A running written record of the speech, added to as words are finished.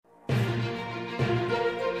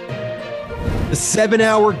The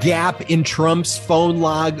 7-hour gap in Trump's phone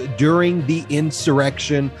log during the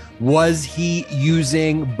insurrection. Was he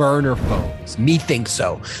using burner phones? Me think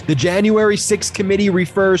so. The January 6th committee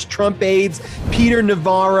refers Trump aides Peter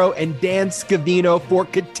Navarro and Dan Scavino for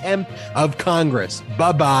contempt of Congress.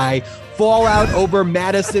 Bye-bye. Fallout over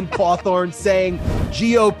Madison Cawthorn saying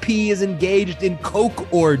GOP is engaged in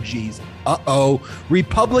coke orgies. Uh-oh.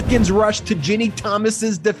 Republicans rush to Ginny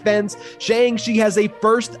Thomas's defense, saying she has a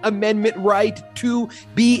First Amendment right to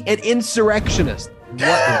be an insurrectionist. What in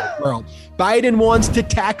the world? Biden wants to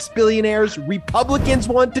tax billionaires. Republicans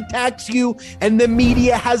want to tax you, and the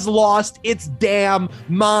media has lost its damn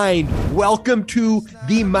mind. Welcome to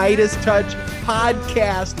the Midas Touch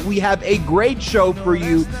podcast. We have a great show for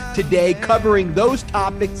you today covering those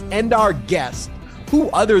topics and our guest. Who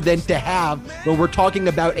other than to have when we're talking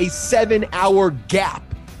about a 7-hour gap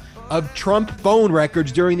of Trump phone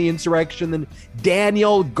records during the insurrection than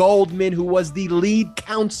Daniel Goldman, who was the lead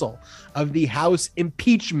counsel of the House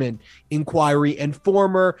impeachment inquiry and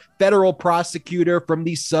former federal prosecutor from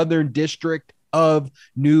the Southern District of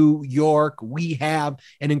New York. We have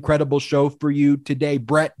an incredible show for you today.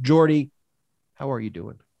 Brett, Jordy, how are you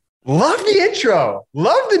doing? Love the intro.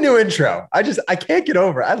 Love the new intro. I can't get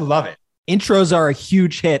over it. I love it. Intros are a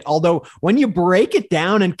huge hit, although when you break it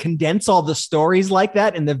down and condense all the stories like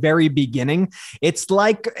that in the very beginning, it's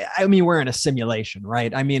like, I mean, we're in a simulation,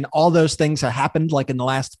 right? I mean, all those things have happened like in the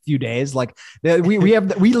last few days. Like we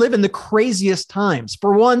live in the craziest times.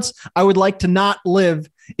 For once, I would like to not live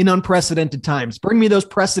in unprecedented times. Bring me those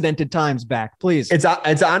precedented times back, please. It's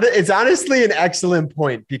honestly an excellent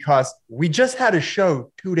point because we just had a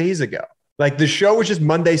show 2 days ago. Like the show was just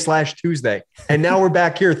Monday/Tuesday. And now we're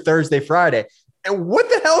back here Thursday, Friday. And what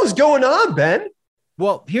the hell is going on, Ben?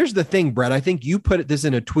 Well, here's the thing, Brett. I think you put this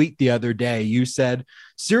in a tweet the other day. You said,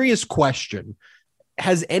 serious question.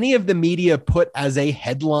 Has any of the media put as a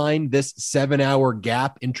headline this 7-hour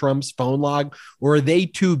gap in Trump's phone log, or are they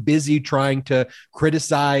too busy trying to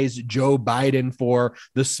criticize Joe Biden for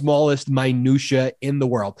the smallest minutia in the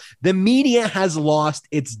world? The media has lost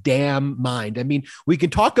its damn mind. I mean, we can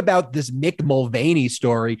talk about this Mick Mulvaney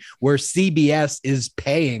story where CBS is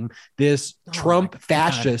paying this Trump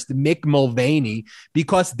fascist Mick Mulvaney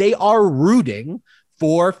because they are rooting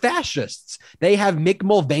for fascists. They have Mick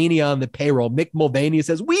Mulvaney on the payroll. Mick Mulvaney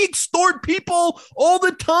says, we extort people all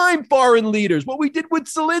the time, foreign leaders. What we did with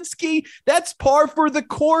Zelensky, that's par for the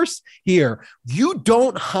course here. You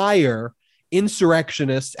don't hire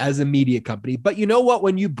insurrectionists as a media company. But you know what?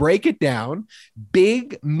 When you break it down,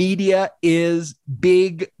 big media is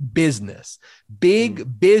big business.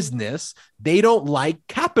 Big business, they don't like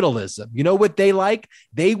capitalism. You know what they like?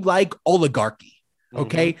 They like oligarchy.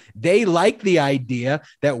 Okay. They like the idea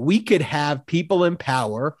that we could have people in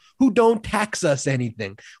power who don't tax us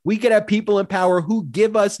anything. We could have people in power who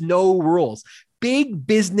give us no rules. Big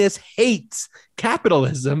business hates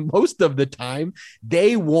capitalism most of the time.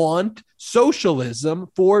 They want socialism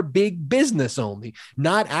for big business only,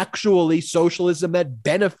 not actually socialism that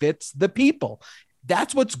benefits the people.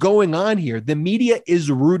 That's what's going on here. The media is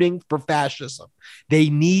rooting for fascism. They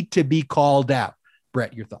need to be called out.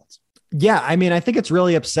 Brett, your thoughts? Yeah, I mean, I think it's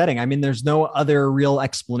really upsetting. I mean, there's no other real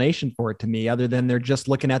explanation for it to me other than they're just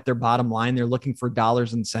looking at their bottom line. They're looking for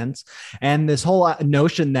dollars and cents. And this whole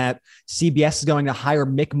notion that CBS is going to hire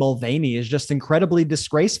Mick Mulvaney is just incredibly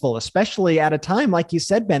disgraceful, especially at a time, like you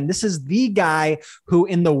said, Ben, this is the guy who,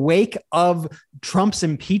 in the wake of Trump's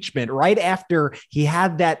impeachment, right after he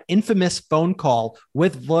had that infamous phone call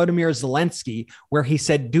with Volodymyr Zelensky, where he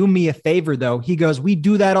said, do me a favor, though. He goes, we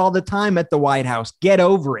do that all the time at the White House. Get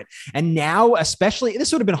over it. And now, especially,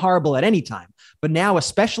 this would have been horrible at any time, but now,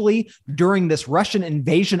 especially during this Russian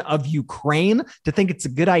invasion of Ukraine, to think it's a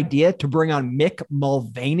good idea to bring on Mick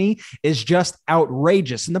Mulvaney is just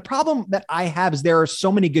outrageous. And the problem that I have is there are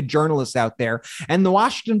so many good journalists out there, and the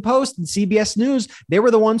Washington Post and CBS News, they were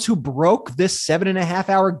the ones who broke this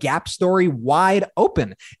 7.5-hour gap story wide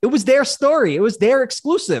open. It was their story. It was their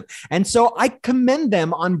exclusive. And so I commend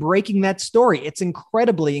them on breaking that story. It's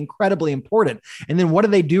incredibly, incredibly important. And then what do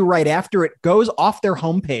they do right after? It goes off their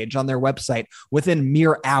homepage on their website within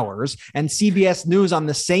mere hours. And CBS News, on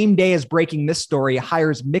the same day as breaking this story,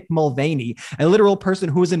 hires Mick Mulvaney, a literal person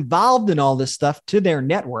who was involved in all this stuff, to their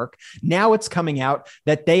network. Now it's coming out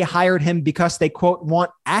that they hired him because they, quote,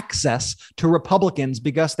 want access to Republicans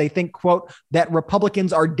because they think, quote, that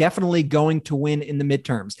Republicans are definitely going to win in the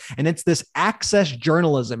midterms. And it's this access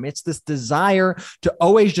journalism. It's this desire to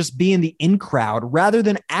always just be in the in crowd rather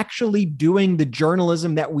than actually doing the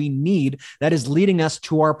journalism that we need that is leading us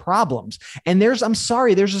to our problems. And And I'm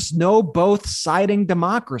sorry, there's just no both siding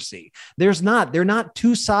democracy. They're not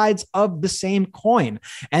two sides of the same coin.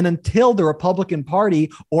 And until the Republican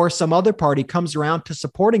Party or some other party comes around to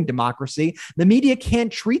supporting democracy, the media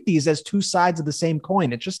can't treat these as two sides of the same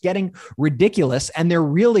coin. It's just getting ridiculous. And they're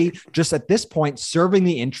really just at this point serving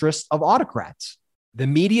the interests of autocrats. The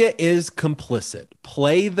media is complicit.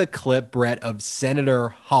 Play the clip, Brett, of Senator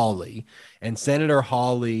Hawley, and Senator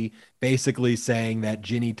Hawley basically saying that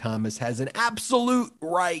Ginny Thomas has an absolute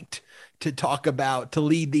right to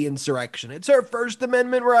lead the insurrection. It's her First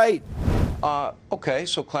Amendment right. Okay,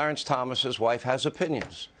 so Clarence Thomas's wife has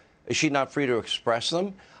opinions. Is she not free to express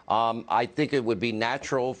them? I think it would be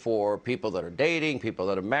natural for people that are dating, people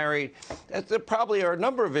that are married. There probably are a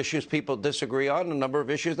number of issues people disagree on, a number of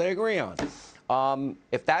issues they agree on.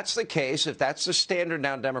 If that's the case, if that's the standard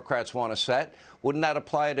now Democrats want to set, wouldn't that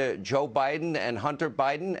apply to Joe Biden and Hunter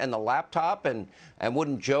Biden and the laptop? And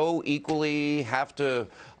wouldn't Joe equally have to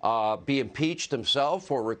be impeached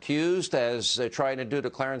himself or recused as they're trying to do to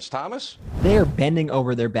Clarence Thomas? They are bending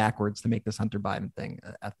over their backwards to make this Hunter Biden thing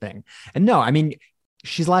a thing. And no, I mean,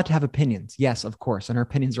 she's allowed to have opinions. Yes, of course. And her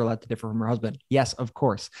opinions are allowed to differ from her husband. Yes, of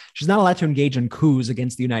course. She's not allowed to engage in coups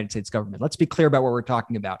against the United States government. Let's be clear about what we're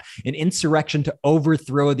talking about. An insurrection to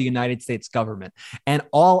overthrow the United States government. And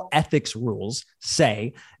all ethics rules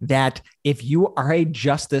say that if you are a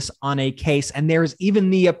justice on a case and there's even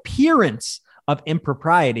the appearance of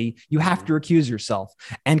impropriety, you have to recuse yourself.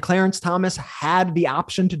 And Clarence Thomas had the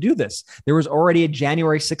option to do this. There was already a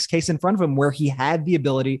January 6th case in front of him where he had the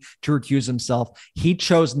ability to recuse himself. He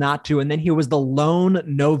chose not to. And then he was the lone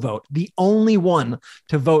no vote, the only one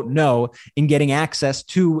to vote no in getting access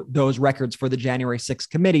to those records for the January 6th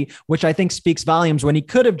committee, which I think speaks volumes when he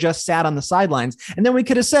could have just sat on the sidelines. And then we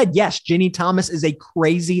could have said, yes, Ginny Thomas is a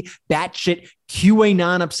crazy, batshit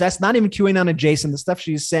QAnon obsessed, not even QAnon adjacent. The stuff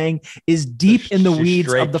she's saying is deep in the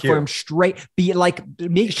weeds of the firm. Straight, be like.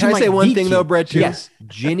 Can I say one thing though, Brett? Yes,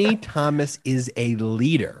 Ginny Thomas is a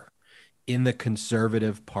leader in the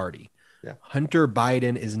conservative party. Yeah. Hunter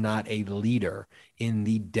Biden is not a leader in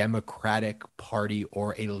the Democratic Party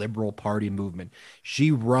or a liberal party movement.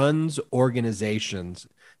 She runs organizations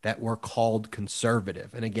that were called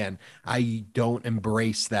conservative. And again, I don't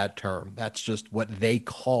embrace that term. That's just what they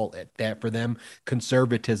call it. That for them,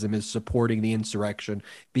 conservatism is supporting the insurrection,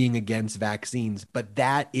 being against vaccines. But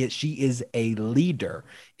she is a leader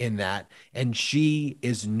in that. And she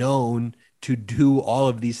is known to do all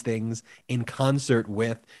of these things in concert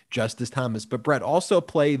with Justice Thomas. But Brett, also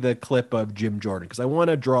play the clip of Jim Jordan, because I want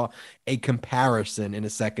to draw a comparison in a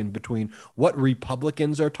second between what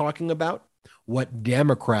Republicans are talking about, what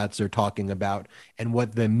Democrats are talking about, and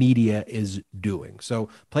what the media is doing. So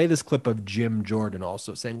play this clip of Jim Jordan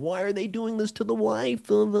also saying, why are they doing this to the wife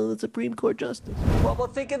of the Supreme Court justice? Well,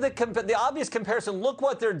 think of the obvious comparison. Look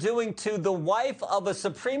what they're doing to the wife of a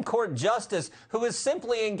Supreme Court justice who is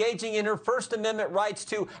simply engaging in her First Amendment rights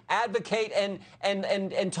to advocate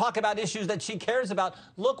and talk about issues that she cares about.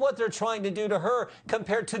 Look what they're trying to do to her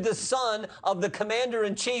compared to the son of the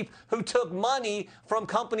commander-in-chief who took money from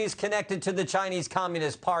companies connected to the Chinese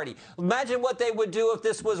Communist Party. Imagine what they would do if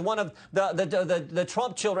this was one of the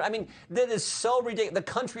Trump children. I mean, that is so ridiculous.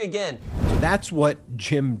 The country again. That's what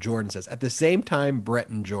Jim Jordan says. At the same time, Brett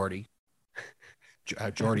and Jordy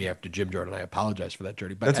after Jim Jordan. I apologize for that,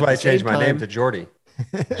 Jordy. But that's why I changed my name to Jordy.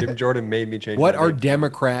 Jim Jordan made me change. What are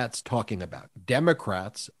Democrats talking about?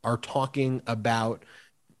 Democrats are talking about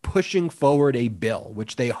pushing forward a bill,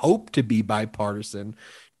 which they hope to be bipartisan,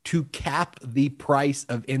 to cap the price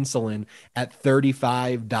of insulin at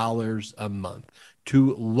 $35 a month,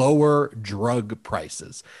 to lower drug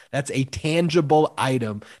prices. That's a tangible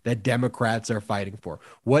item that Democrats are fighting for.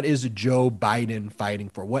 What is Joe Biden fighting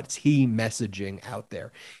for? What's he messaging out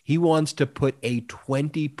there? He wants to put a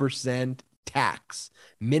 20% tax,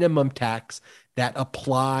 minimum tax, that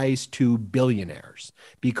applies to billionaires,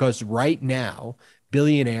 because right now,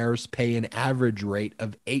 billionaires pay an average rate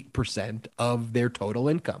of 8% of their total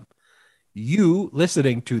income. You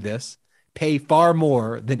listening to this pay far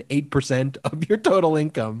more than 8% of your total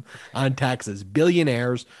income on taxes.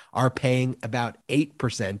 Billionaires are paying about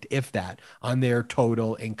 8%, if that, on their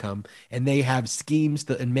total income. And they have schemes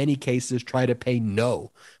that in many cases try to pay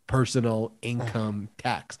no personal income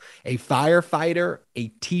tax. A firefighter, a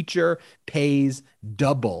teacher pays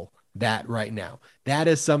double that right now. That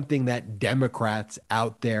is something that Democrats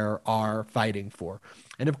out there are fighting for.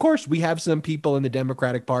 And of course, we have some people in the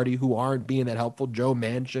Democratic Party who aren't being that helpful, Joe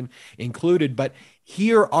Manchin included. But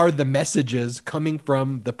here are the messages coming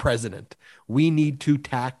from the president. We need to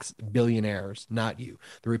tax billionaires, not you.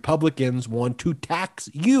 The Republicans want to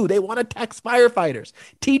tax you. They want to tax firefighters,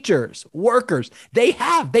 teachers, workers. They've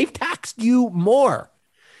taxed you more.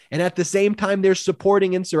 And at the same time, they're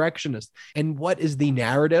supporting insurrectionists. And what is the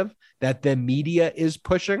narrative that the media is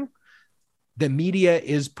pushing? The media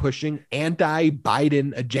is pushing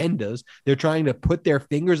anti-Biden agendas. They're trying to put their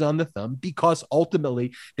fingers on the thumb because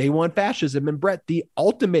ultimately they want fascism. And Brett, the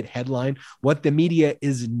ultimate headline, what the media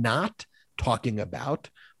is not talking about,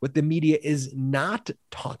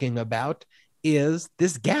 is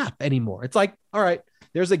this gap anymore. It's like, all right,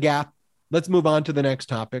 there's a gap. Let's move on to the next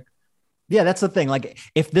topic. Yeah, that's the thing. Like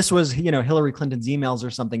if this was, Hillary Clinton's emails or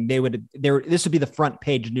something, this would be the front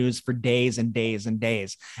page news for days and days and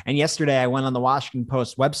days. And yesterday I went on the Washington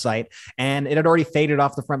Post website and it had already faded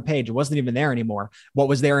off the front page. It wasn't even there anymore. What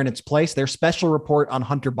was there in its place? Their special report on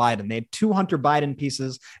Hunter Biden. They had 2 Hunter Biden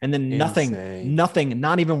pieces and then nothing,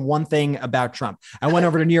 not even one thing about Trump. I went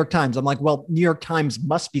over to New York Times. I'm like, well, New York Times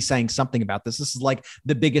must be saying something about this. This is like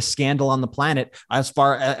the biggest scandal on the planet as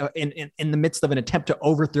far in the midst of an attempt to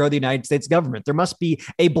overthrow the United States government. There must be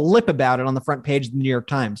a blip about it on the front page of the New York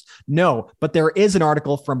Times. No, but there is an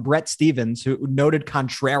article from Bret Stephens, who noted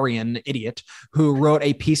contrarian idiot, who wrote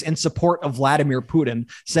a piece in support of Vladimir Putin,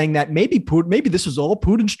 saying that maybe this was all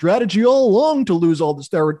Putin's strategy all along to lose all this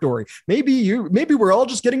territory. Maybe we're all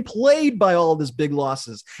just getting played by all this big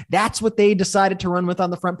losses. That's what they decided to run with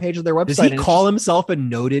on the front page of their website. Does he call himself a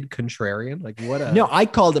noted contrarian? Like what? No, I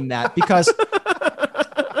called him that because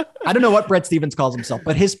I don't know what Bret Stephens calls himself,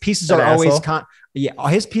 but his pieces are always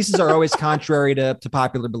contrary to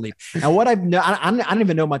popular belief. And what I don't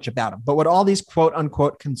even know much about him, but what all these quote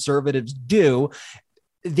unquote conservatives do,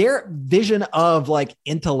 their vision of like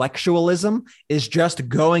intellectualism is just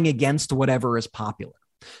going against whatever is popular.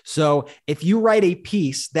 So if you write a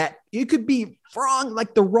piece that you could be wrong,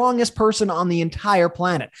 like the wrongest person on the entire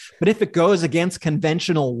planet, but if it goes against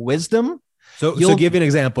conventional wisdom, So give you an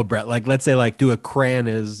example, Brett. Like, let's say, like, do a crayon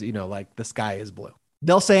is, like the sky is blue.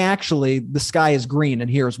 They'll say, actually, the sky is green,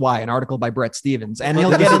 and here's why. An article by Bret Stephens, and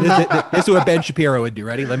he'll get this is what Ben Shapiro would do.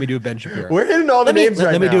 Ready? Let me do a Ben Shapiro. We're hitting all the names right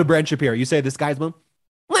now. Let me do a Ben Shapiro. You say the sky's blue.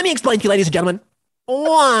 Let me explain to you, ladies and gentlemen,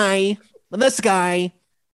 why the sky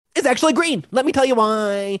is actually green. Let me tell you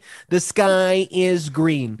why the sky is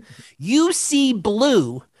green. You see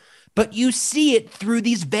blue, but you see it through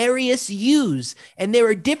these various hues. And there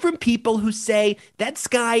are different people who say that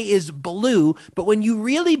sky is blue, but when you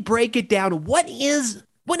really break it down, what is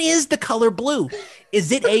the color blue?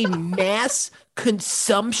 Is it a mass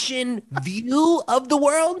consumption view of the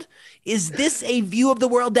world? Is this a view of the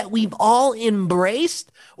world that we've all embraced?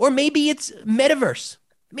 Or maybe it's metaverse.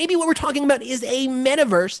 Maybe what we're talking about is a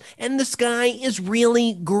metaverse and the sky is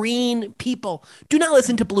really green, people. Do not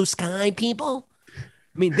listen to blue sky, people.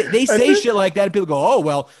 I mean, they say shit like that and people go, oh,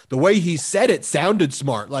 well, the way he said it sounded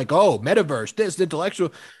smart. Like, oh, metaverse, this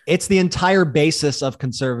intellectual. It's the entire basis of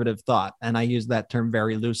conservative thought. And I use that term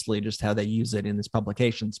very loosely, just how they use it in these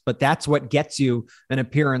publications. But that's what gets you an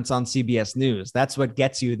appearance on CBS News. That's what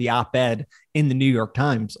gets you the op-ed in the New York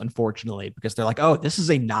Times, unfortunately, because they're like, oh, this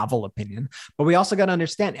is a novel opinion. But we also got to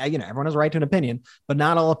understand, everyone has a right to an opinion, but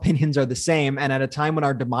not all opinions are the same. And at a time when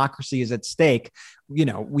our democracy is at stake,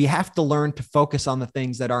 we have to learn to focus on the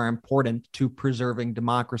things that are important to preserving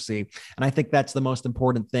democracy. And I think that's the most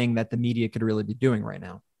important thing that the media could really be doing right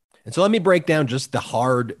now. And so let me break down just the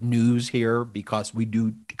hard news here because we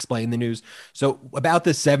do explain the news. So about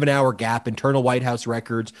the 7-hour gap, internal White House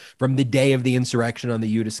records from the day of the insurrection on the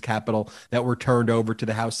U.S. Capitol that were turned over to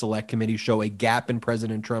the House Select Committee show a gap in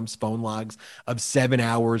President Trump's phone logs of 7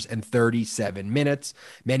 hours and 37 minutes.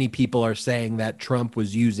 Many people are saying that Trump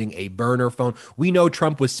was using a burner phone. We know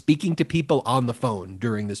Trump was speaking to people on the phone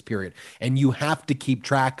during this period, and you have to keep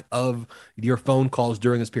track of your phone calls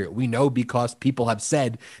during this period. We know because people have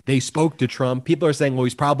said they spoke to Trump. People are saying, well,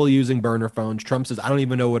 he's probably using burner phones. Trump says, I don't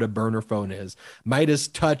even know what a burner phone is. Midas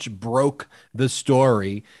Touch broke the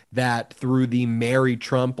story that through the Mary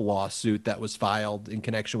Trump lawsuit that was filed in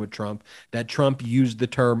connection with Trump, that Trump used the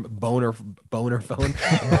term boner phone. Stays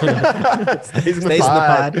in the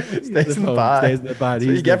pod. Stays in the pod. Stays in the pod. That's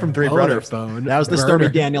what you get from Three Brothers. Phone. That was the Stormy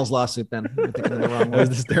Daniels lawsuit then. I'm thinking of the wrong one. That was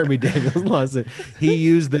the Stormy Daniels lawsuit. He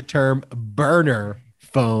used the term burner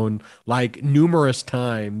phone like numerous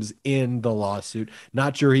times in the lawsuit.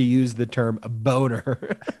 Not sure he used the term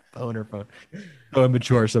boner phone. So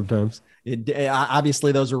immature sometimes.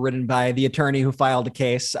 Obviously, those were written by the attorney who filed the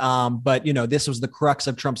case. But, this was the crux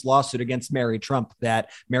of Trump's lawsuit against Mary Trump,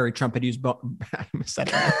 that Mary Trump had used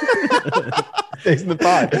Stays in the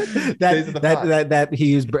pod.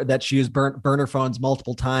 that she used burner phones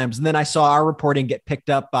multiple times. And then I saw our reporting get picked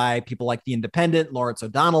up by people like The Independent. Lawrence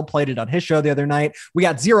O'Donnell played it on his show the other night. We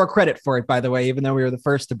got zero credit for it, by the way, even though we were the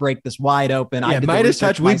first to break this wide open. Yeah, Midas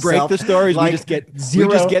Touch, we break the stories. Like, we just get zero.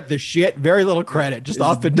 We just get the shit. Very little credit. Just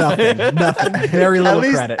off the nothing. Very little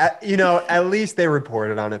credit. At least they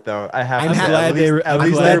reported on it, though. I'm glad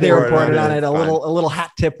they reported on it. A little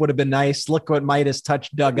hat tip would have been nice. Look what Midas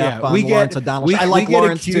Touch dug up on Lawrence O'Donnell. I like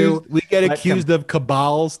Lawrence too. We get accused of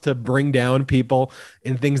cabals to bring down people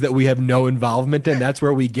in things that we have no involvement in. That's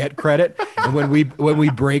where we get credit. And when we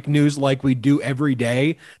break news like we do every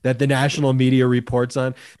day that the national media reports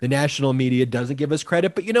on, the national media doesn't give us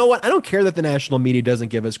credit. But you know what? I don't care that the national media doesn't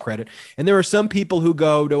give us credit. And there are some people who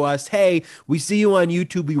go to us, hey, we see you on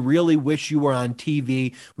YouTube. We really wish you were on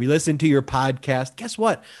TV. We listen to your podcast. Guess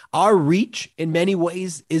what? Our reach in many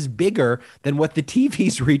ways is bigger than what the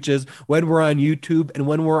TV's reach is when we're on YouTube and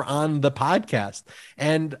when we're on the podcast.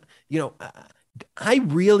 And, I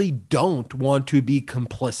really don't want to be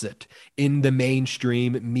complicit in the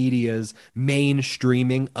mainstream media's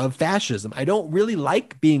mainstreaming of fascism. I don't really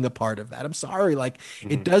like being a part of that. I'm sorry.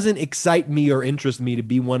 It doesn't excite me or interest me to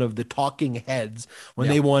be one of the talking heads when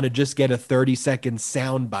they want to just get a 30-second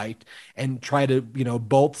soundbite and try to,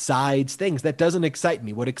 both sides things. That doesn't excite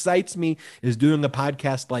me. What excites me is doing a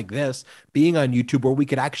podcast like this, being on YouTube where we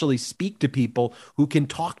could actually speak to people who can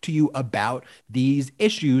talk to you about these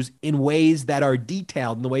issues in ways that are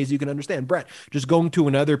detailed, in the ways you can understand. Brett, just going to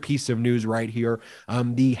another piece of news right here.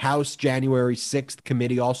 The House January 6th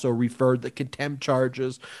committee also referred the contempt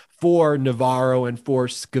charges for Navarro and for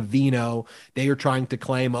Scavino. They are trying to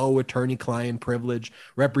claim, attorney-client privilege.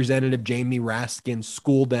 Representative Jamie Raskin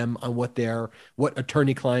schooled them on what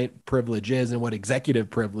attorney-client privilege is and what executive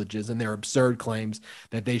privilege is, and their absurd claims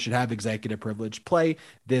that they should have executive privilege. Play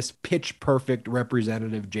this pitch-perfect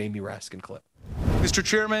Representative Jamie Raskin clip. Mr.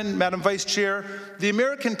 Chairman, Madam Vice Chair, the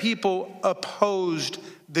American people opposed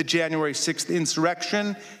the January 6th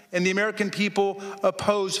insurrection, and the American people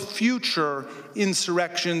oppose future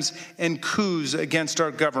insurrections and coups against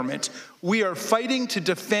our government. We are fighting to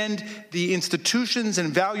defend the institutions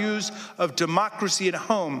and values of democracy at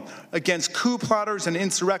home against coup plotters and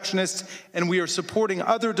insurrectionists, and we are supporting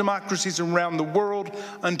other democracies around the world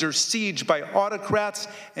under siege by autocrats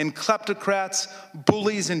and kleptocrats,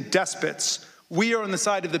 bullies and despots. We are on the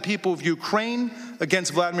side of the people of Ukraine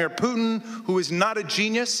against Vladimir Putin, who is not a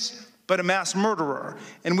genius, but a mass murderer.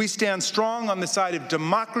 And we stand strong on the side of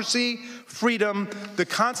democracy, freedom, the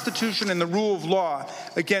Constitution, and the rule of law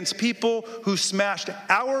against people who smashed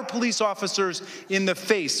our police officers in the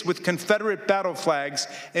face with Confederate battle flags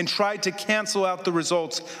and tried to cancel out the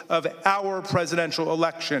results of our presidential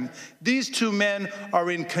election. These two men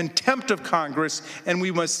are in contempt of Congress, and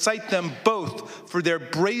we must cite them both for their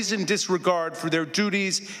brazen disregard for their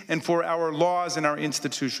duties and for our laws and our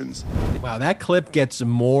institutions. Wow, that clip gets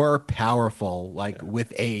more powerful,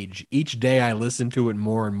 with age. Each day I listen to it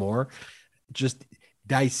more and more, just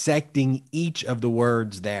dissecting each of the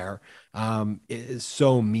words there is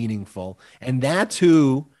so meaningful. And that's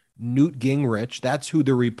who Newt Gingrich, that's who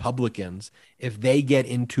the Republicans, if they get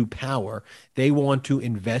into power, they want to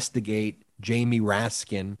investigate Jamie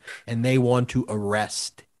Raskin and they want to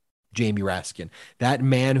arrest Jamie Raskin. That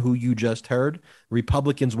man who you just heard,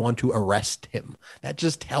 Republicans want to arrest him. That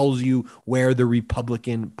just tells you where the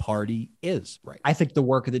Republican Party is, right? I think the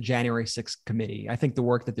work of the January 6th committee, I think the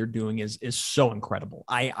work that they're doing is so incredible.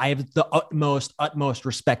 I have the utmost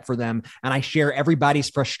respect for them. And I share everybody's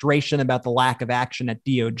frustration about the lack of action at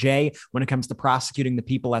DOJ when it comes to prosecuting the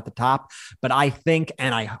people at the top. But I think,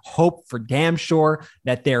 and I hope for damn sure,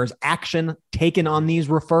 that there's action taken on these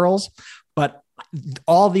referrals. But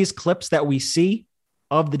all these clips that we see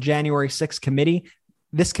of the January 6th committee,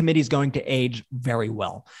 this committee is going to age very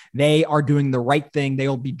well. They are doing the right thing. They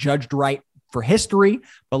will be judged right for history,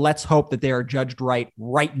 but let's hope that they are judged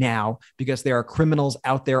right now, because there are criminals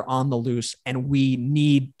out there on the loose and we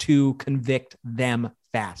need to convict them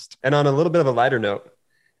fast. And on a little bit of a lighter note,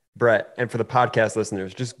 Brett, and for the podcast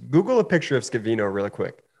listeners, just Google a picture of Scavino really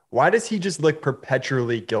quick. Why does he just look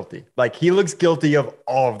perpetually guilty? He looks guilty of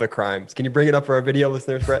all of the crimes. Can you bring it up for our video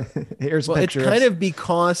listeners, Brett? Here's a picture. It's kind of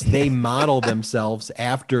because they model themselves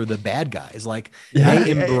after the bad guys.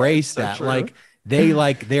 They embrace that. So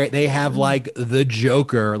They have like the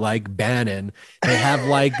Joker, like Bannon. They have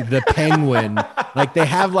like the Penguin. Like they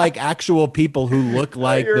have like actual people who look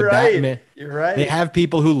like the Batman. You're right. They have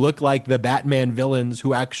people who look like the Batman villains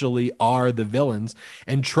who actually are the villains.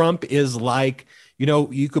 And Trump is like,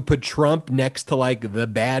 you could put Trump next to like the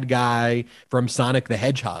bad guy from Sonic the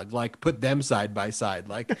Hedgehog, like put them side by side.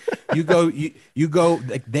 Like you go,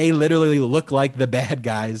 like they literally look like the bad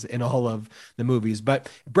guys in all of the movies. But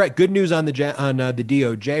Brett, good news on the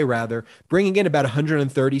DOJ, rather, bringing in about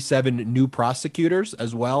 137 new prosecutors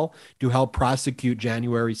as well to help prosecute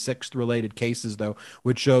January 6th related cases, though,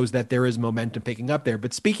 which shows that there is momentum picking up there.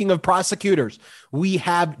 But speaking of prosecutors, we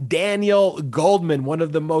have Daniel Goldman, one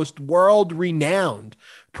of the most world-renowned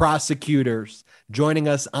prosecutors, joining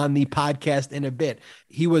us on the podcast in a bit.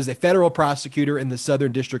 He was a federal prosecutor in the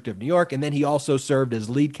Southern District of New York, and then he also served as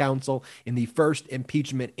lead counsel in the first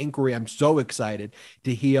impeachment inquiry. I'm so excited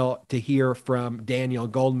to hear from Daniel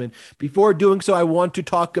Goldman. Before doing so, I want to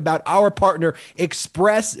talk about our partner,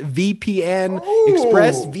 ExpressVPN. Ooh.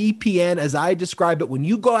 ExpressVPN, as I describe it, when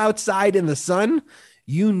you go outside in the sun,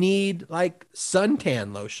 you need like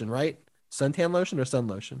suntan lotion, right? Suntan lotion or sun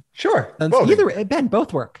lotion? Sure. Either, Ben,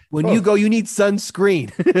 both work. When you go, you need sunscreen.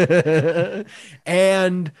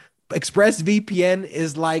 And ExpressVPN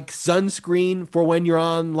is like sunscreen for when you're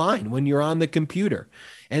online, when you're on the computer.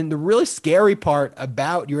 And the really scary part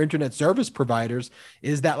about your internet service providers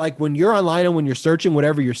is that, like, when you're online and when you're searching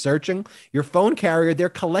whatever you're searching, your phone carrier, they're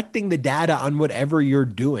collecting the data on whatever you're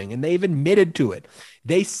doing. And they've admitted to it.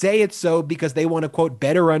 They say it's so because they want to, quote,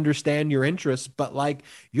 better understand your interests. But like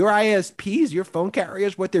your ISPs, your phone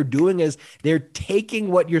carriers, what they're doing is they're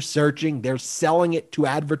taking what you're searching, they're selling it to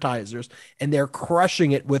advertisers, and they're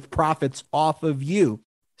crushing it with profits off of you.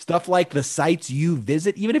 Stuff like the sites you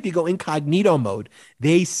visit, even if you go incognito mode,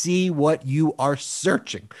 they see what you are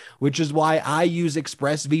searching, which is why I use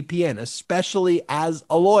ExpressVPN, especially as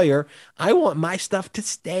a lawyer. I want my stuff to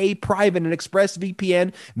stay private, and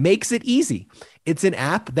ExpressVPN makes it easy. It's an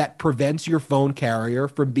app that prevents your phone carrier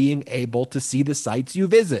from being able to see the sites you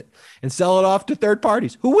visit and sell it off to third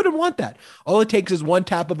parties. Who wouldn't want that? All it takes is one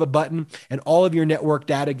tap of a button, and all of your network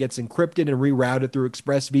data gets encrypted and rerouted through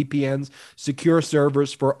ExpressVPN's secure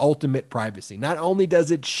servers for ultimate privacy. Not only does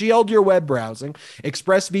it shield your web browsing,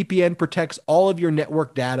 ExpressVPN protects all of your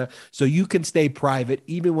network data so you can stay private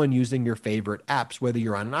even when using your favorite apps. Whether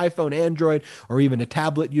you're on an iPhone, Android, or even a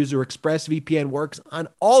tablet user, ExpressVPN works on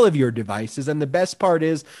all of your devices. And the best part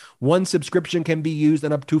is one subscription can be used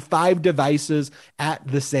on up to 5 devices at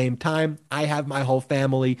the same time. I have my whole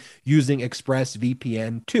family using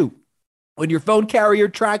ExpressVPN too. When your phone carrier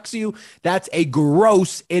tracks you, that's a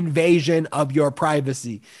gross invasion of your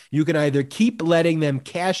privacy. You can either keep letting them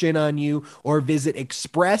cash in on you or visit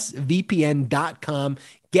expressvpn.com.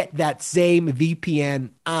 Get that same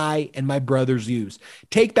VPN I and my brothers use.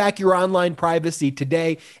 Take back your online privacy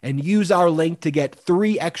today and use our link to get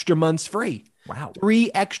 3 extra months free. Wow.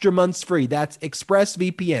 3 extra months free. That's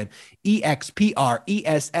ExpressVPN,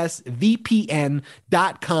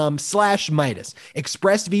 expressvpn.com/Midas,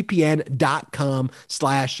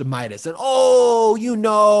 expressvpn.com/Midas. And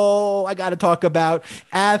I got to talk about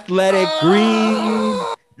Athletic Greens.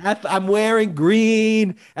 I'm wearing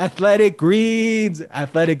green, Athletic Greens.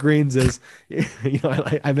 Athletic Greens is,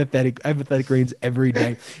 I have Athletic Greens every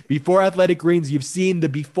day. Before Athletic Greens, you've seen the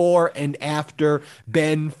before and after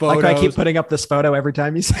Ben photos. Like I keep putting up this photo every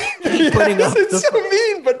time you say It's so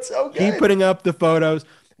mean, but so good. Keep putting up the photos.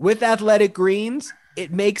 With Athletic Greens,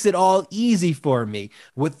 it makes it all easy for me.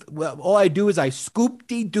 All I do is I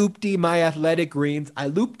scoop-de-doop-de my Athletic Greens. I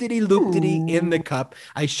loop-de-de-loop-de-de in the cup.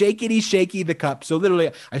 I shakey the cup. So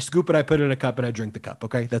literally, I scoop it, I put it in a cup, and I drink the cup.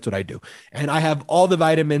 Okay, that's what I do. And I have all the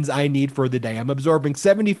vitamins I need for the day. I'm absorbing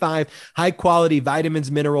 75 high-quality vitamins,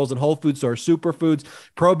 minerals, and whole food source superfoods,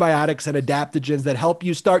 probiotics, and adaptogens that help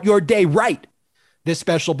you start your day right. This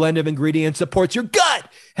special blend of ingredients supports your gut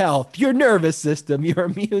health, your nervous system, your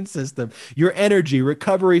immune system, your energy,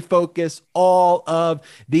 recovery, focus, all of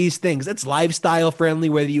these things. It's lifestyle friendly,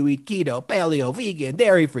 whether you eat keto, paleo, vegan,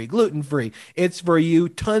 dairy-free, gluten-free. It's for you.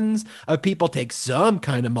 Tons of people take some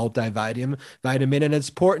kind of multivitamin, and it's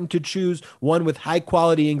important to choose one with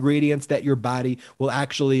high-quality ingredients that your body will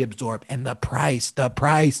actually absorb. And the price,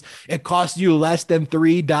 it costs you less than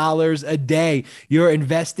 $3 a day. You're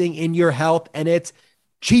investing in your health, and it's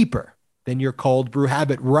cheaper than your cold brew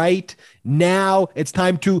habit. Right now, it's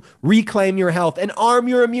time to reclaim your health and arm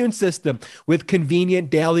your immune system with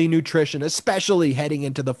convenient daily nutrition, especially heading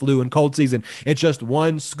into the flu and cold season. It's just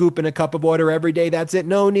 1 scoop in a cup of water every day. That's it.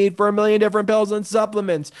 No need for a million different pills and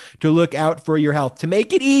supplements to look out for your health. To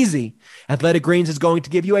make it easy, Athletic Greens is going to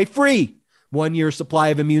give you a free 1-year supply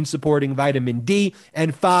of immune supporting vitamin D,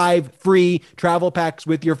 and 5 free travel packs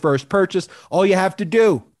with your first purchase. All you have to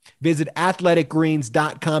do, visit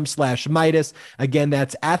athleticgreens.com/Midas. Again,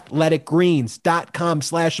 that's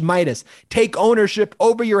athleticgreens.com/Midas. Take ownership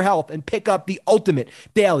over your health and pick up the ultimate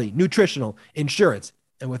daily nutritional insurance.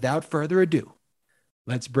 And without further ado,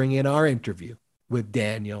 let's bring in our interview with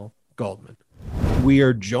Daniel Goldman. We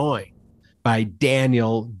are joined by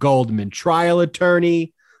Daniel Goldman, trial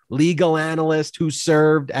attorney, legal analyst who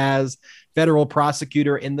served as federal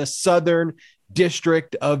prosecutor in the Southern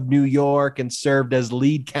District of New York and served as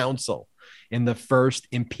lead counsel in the first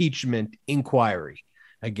impeachment inquiry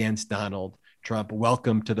against Donald Trump.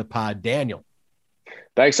 Welcome to the pod, Daniel.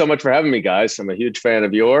 Thanks so much for having me, guys. I'm a huge fan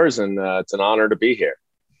of yours, and it's an honor to be here.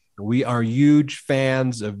 We are huge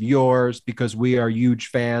fans of yours because we are huge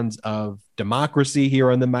fans of democracy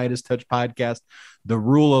here on the Midas Touch podcast, the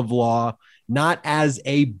rule of law, not as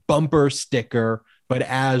a bumper sticker, but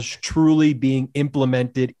as truly being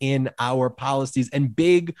implemented in our policies and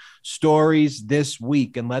big stories this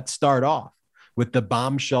week. And let's start off with the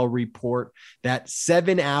bombshell report that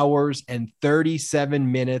 7 hours and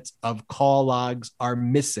 37 minutes of call logs are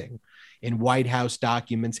missing in White House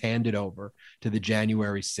documents handed over to the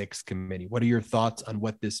January 6th committee. What are your thoughts on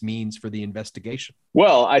what this means for the investigation?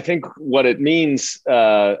 Well, I think what it means,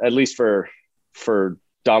 at least for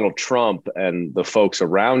Donald Trump and the folks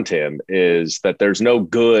around him, is that there's no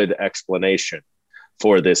good explanation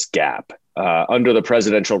for this gap. Under the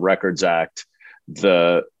Presidential Records Act,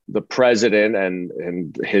 the president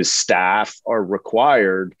and his staff are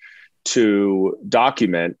required to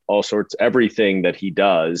document everything that he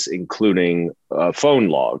does, including phone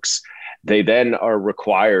logs. They then are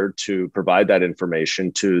required to provide that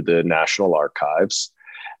information to the National Archives.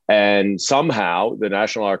 And somehow the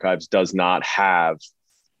National Archives does not have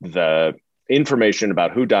the information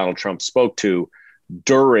about who Donald Trump spoke to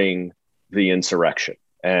during the insurrection.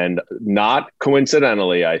 And not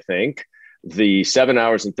coincidentally, I think, the 7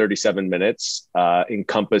 hours and 37 minutes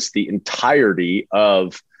encompass the entirety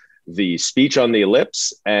of the speech on the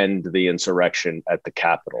ellipse and the insurrection at the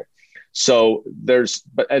Capitol. So there's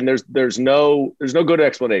no good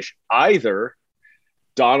explanation. Either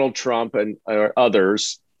Donald Trump and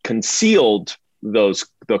others concealed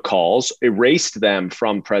the calls, erased them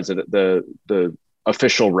from the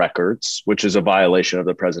official records, which is a violation of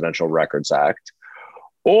the Presidential Records Act,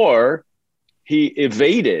 or he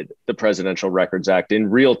evaded the Presidential Records Act in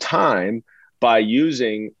real time by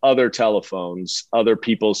using other telephones, other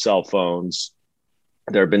people's cell phones.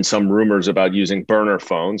 There have been some rumors about using burner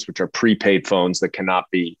phones, which are prepaid phones that cannot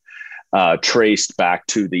be traced back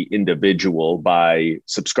to the individual by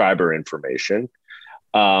subscriber information.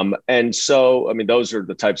 And so, I mean, those are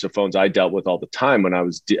the types of phones I dealt with all the time when I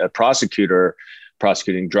was a prosecutor,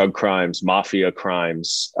 prosecuting drug crimes, mafia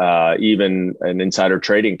crimes, even an insider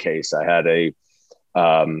trading case. I had a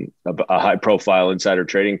high-profile insider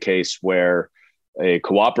trading case where a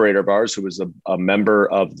cooperator of ours, who was a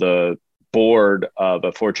member of the board of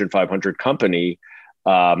a Fortune 500 company,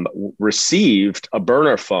 received a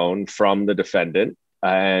burner phone from the defendant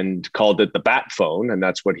and called it the bat phone, and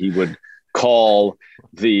that's what he would call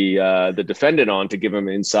the defendant on to give him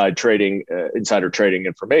insider trading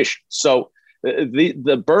information. So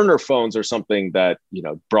the burner phones are something that,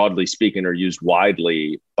 broadly speaking, are used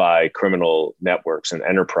widely by criminal networks and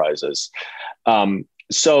enterprises.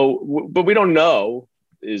 But we don't know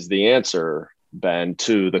is the answer, Ben,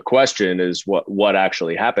 to the question is what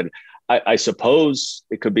actually happened. I suppose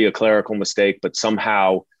it could be a clerical mistake, but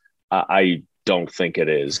somehow I don't think it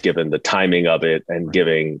is, given the timing of it and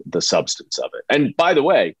given the substance of it. And by the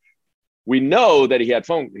way, we know that he had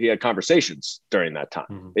conversations during that time.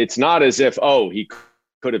 Mm-hmm. It's not as if, he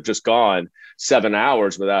could have just gone 7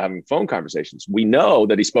 hours without having phone conversations. We know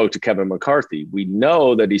that he spoke to Kevin McCarthy. We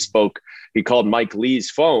know that he called Mike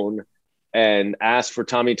Lee's phone and asked for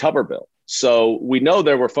Tommy Tuberville. So we know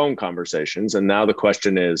there were phone conversations. And now the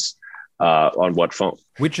question is, on what phone?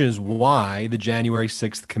 Which is why the January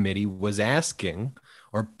 6th committee was asking,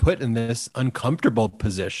 or put in this uncomfortable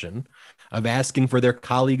position of asking for their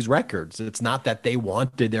colleagues' records. It's not that they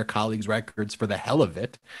wanted their colleagues' records for the hell of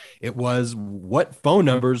it. It was, what phone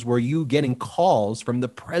numbers were you getting calls from the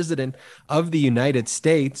president of the United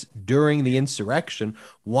States during the insurrection?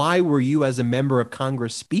 Why were you, as a member of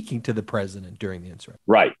Congress, speaking to the president during the insurrection?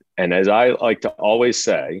 Right. And as I like to always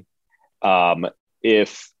say,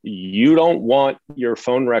 if you don't want your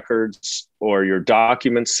phone records or your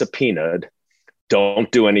documents subpoenaed,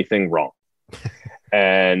 don't do anything wrong.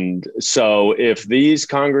 And so if these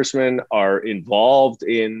congressmen are involved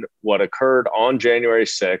in what occurred on January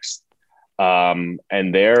 6th,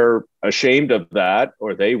 and they're ashamed of that,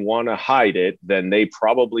 or they want to hide it, then they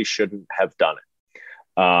probably shouldn't have done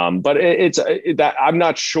it. But that I'm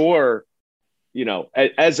not sure,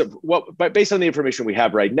 but based on the information we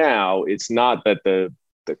have right now, it's not that the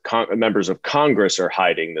members of Congress are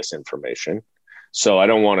hiding this information. So I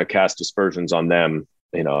don't want to cast aspersions on them,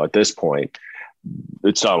 at this point.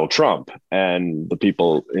 It's Donald Trump and the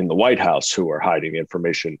people in the White House who are hiding the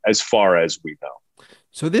information, as far as we know.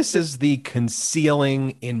 So this is the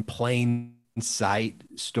concealing in plain sight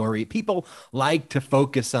story. People like to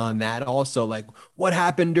focus on that also, like what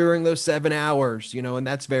happened during those 7 hours, and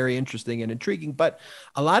that's very interesting and intriguing. But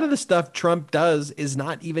a lot of the stuff Trump does is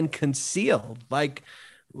not even concealed. Like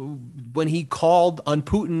when he called on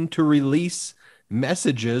Putin to release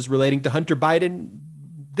messages relating to Hunter Biden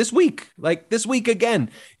this week again,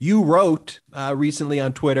 you wrote recently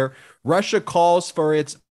on Twitter, Russia calls for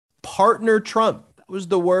its partner Trump. That was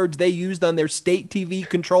the words they used on their state TV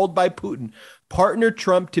controlled by Putin. Partner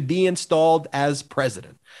Trump to be installed as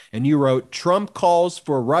president. And you wrote, Trump calls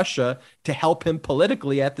for Russia to help him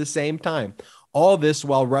politically at the same time. All this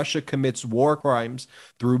while Russia commits war crimes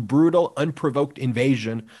through brutal, unprovoked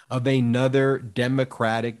invasion of another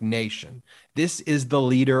democratic nation. This is the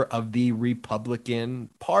leader of the Republican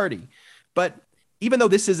Party. But even though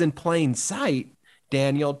this is in plain sight,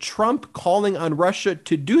 Daniel, Trump calling on Russia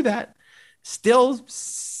to do that still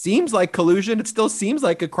seems like collusion. It still seems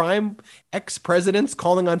like a crime. Ex-presidents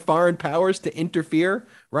calling on foreign powers to interfere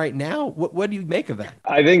right now. What do you make of that?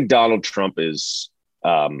 I think Donald Trump is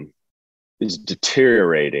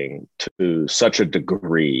deteriorating to such a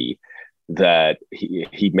degree that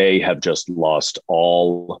he may have just lost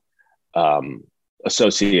all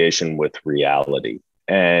association with reality.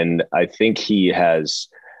 And I think he has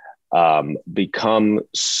become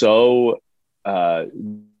so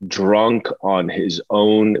drunk on his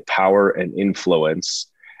own power and influence,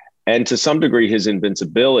 and to some degree his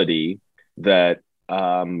invincibility, that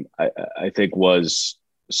I think was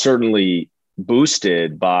certainly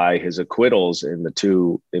boosted by his acquittals in the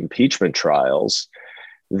 2 impeachment trials,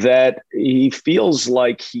 that he feels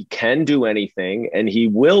like he can do anything and he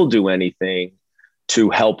will do anything to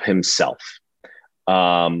help himself.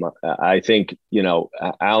 I think,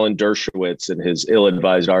 Alan Dershowitz in his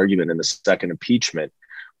ill-advised argument in the second impeachment,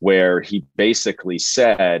 where he basically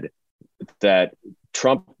said that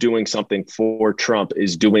Trump doing something for Trump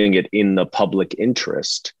is doing it in the public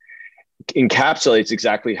interest, encapsulates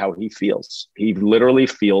exactly how he feels. He literally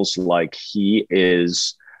feels like he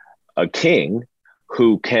is a king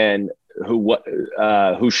who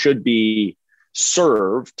should be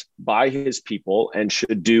served by his people and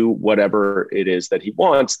should do whatever it is that he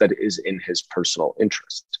wants that is in his personal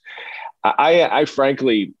interest. I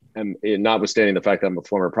frankly am, notwithstanding the fact that I'm a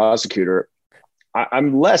former prosecutor,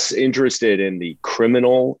 I'm less interested in the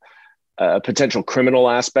potential criminal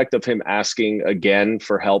aspect of him asking again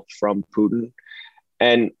for help from Putin.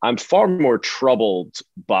 And I'm far more troubled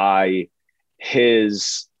by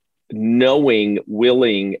his knowing,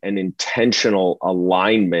 willing, and intentional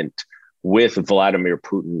alignment with Vladimir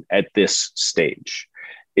Putin at this stage.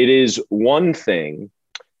 It is one thing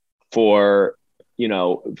for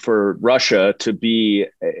Russia to be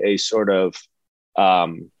a sort of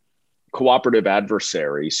cooperative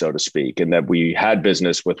adversary, so to speak, and that we had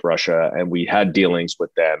business with Russia and we had dealings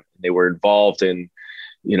with them. They were involved in,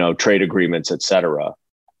 trade agreements, et cetera.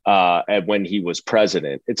 And when he was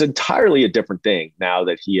president, it's entirely a different thing now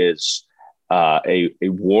that he is a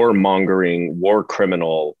warmongering war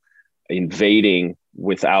criminal invading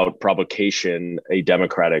without provocation a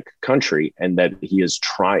democratic country, and that he is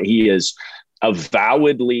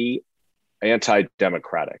avowedly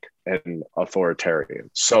anti-democratic and authoritarian.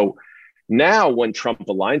 So now when Trump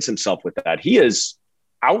aligns himself with that, he is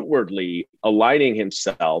outwardly aligning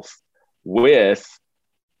himself with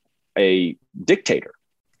a dictator.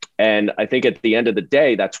 And I think at the end of the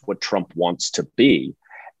day, that's what Trump wants to be.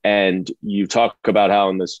 And you talk about how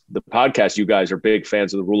in the podcast, you guys are big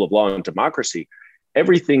fans of the rule of law and democracy.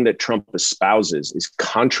 Everything that Trump espouses is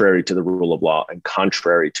contrary to the rule of law and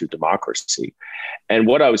contrary to democracy. And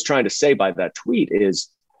what I was trying to say by that tweet is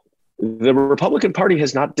the Republican Party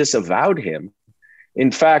has not disavowed him.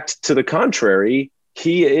 In fact, to the contrary,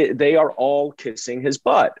 they are all kissing his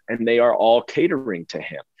butt and they are all catering to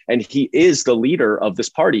him. And he is the leader of this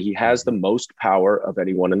party. He has the most power of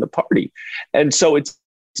anyone in the party. And so it's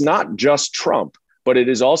not just Trump, but it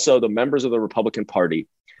is also the members of the Republican Party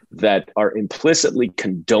that are implicitly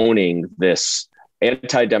condoning this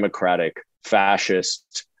anti-democratic,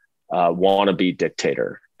 fascist, wannabe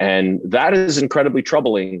dictator. And that is incredibly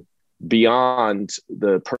troubling, beyond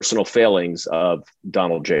the personal failings of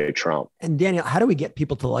Donald J. Trump. And Daniel, how do we get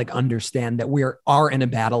people to like understand that we are in a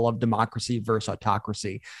battle of democracy versus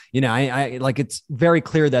autocracy? You know, I like, it's very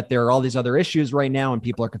clear that there are all these other issues right now and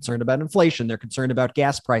people are concerned about inflation. They're concerned about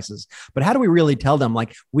gas prices, but how do we really tell them,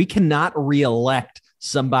 like, we cannot reelect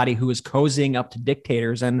somebody who is cozying up to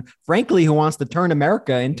dictators and frankly, who wants to turn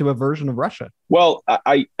America into a version of Russia? Well,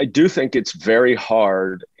 I do think it's very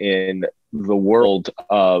hard in the world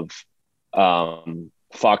of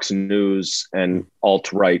Fox News and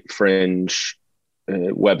alt-right fringe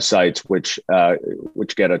websites, which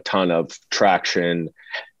get a ton of traction,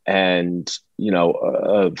 and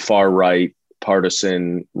far-right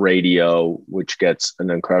partisan radio, which gets an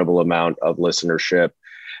incredible amount of listenership.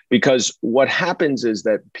 Because what happens is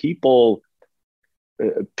that people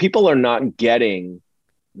are not getting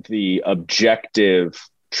the objective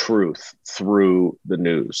truth through the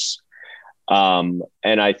news. And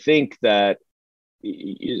I think that,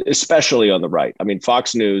 especially on the right, I mean,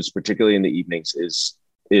 Fox News, particularly in the evenings,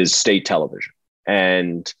 is state television.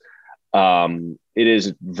 And it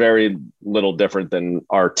is very little different than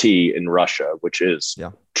RT in Russia, which is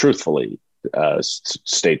truthfully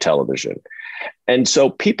state television. And so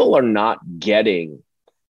people are not getting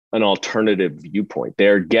an alternative viewpoint.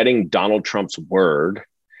 They're getting Donald Trump's word.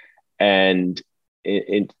 And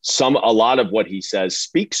a lot of what he says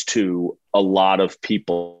speaks to a lot of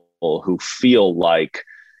people who feel like,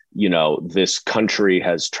 this country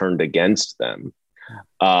has turned against them.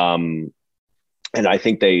 And I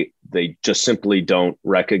think they just simply don't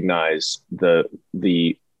recognize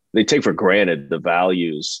they take for granted the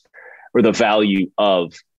values or the value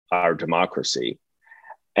of our democracy.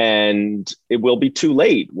 And it will be too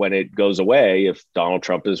late when it goes away if Donald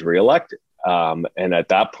Trump is reelected. And at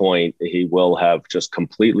that point, he will have just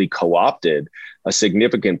completely co-opted a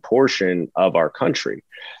significant portion of our country.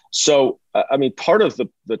 So, I mean, part of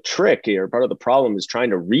the trick here, part of the problem is trying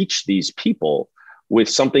to reach these people with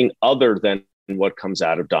something other than what comes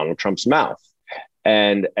out of Donald Trump's mouth.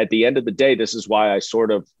 And at the end of the day, this is why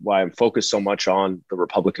I'm focused so much on the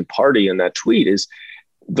Republican Party in that tweet, is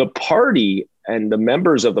the party and the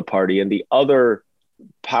members of the party and the other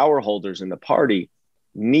power holders in the party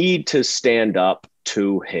need to stand up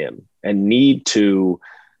to him and need to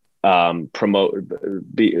come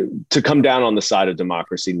down on the side of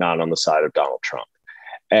democracy, not on the side of Donald Trump.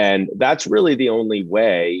 And that's really the only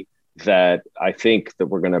way that I think that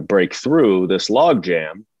we're going to break through this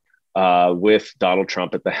logjam with Donald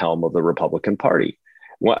Trump at the helm of the Republican Party.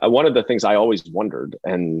 One of the things I always wondered,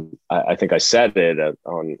 and I think I said it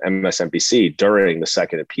on MSNBC during the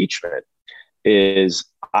second impeachment, is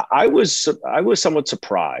I was somewhat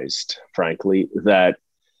surprised, frankly, that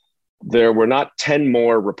there were not 10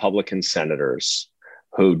 more Republican senators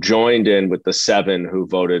who joined in with the 7 who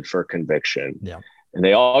voted for conviction. Yeah. And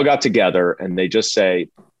they all got together and they just say,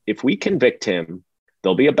 if we convict him,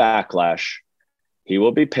 there'll be a backlash. He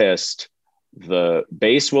will be pissed. The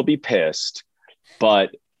base will be pissed,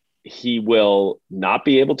 but he will not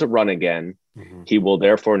be able to run again. Mm-hmm. He will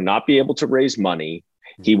therefore not be able to raise money.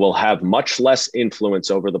 Mm-hmm. He will have much less influence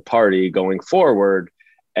over the party going forward.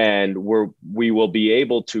 And we will be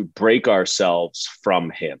able to break ourselves from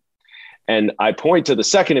him. And I point to the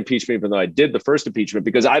second impeachment, even though I did the first impeachment,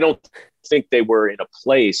 because I don't think they were in a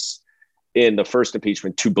place in the first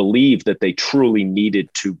impeachment to believe that they truly needed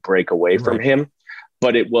to break away from him.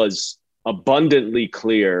 But it was abundantly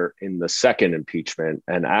clear in the second impeachment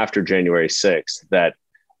and after January 6th that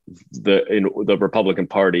the Republican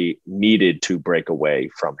Party needed to break away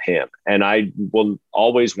from him. And I will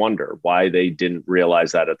always wonder why they didn't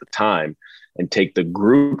realize that at the time and take the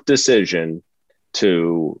group decision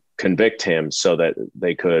to convict him so that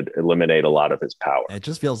they could eliminate a lot of his power. It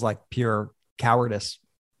just feels like pure cowardice,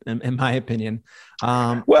 in my opinion.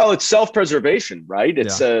 Well, it's self-preservation, right?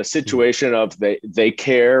 It's a situation of they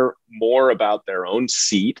care more about their own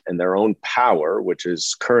seat and their own power, which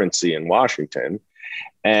is currency in Washington.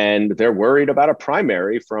 And they're worried about a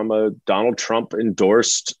primary from a Donald Trump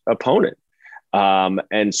endorsed opponent.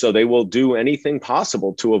 And so they will do anything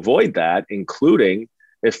possible to avoid that, including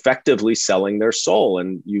effectively selling their soul.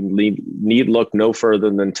 And you need look no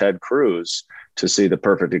further than Ted Cruz to see the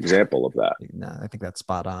perfect example of that. No, I think that's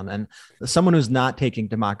spot on. And someone who's not taking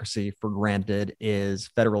democracy for granted is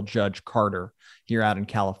federal Judge Carter here out in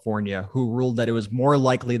California, who ruled that it was more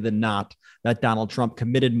likely than not that Donald Trump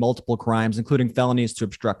committed multiple crimes, including felonies to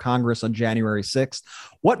obstruct Congress on January 6th.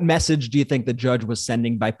 What message do you think the judge was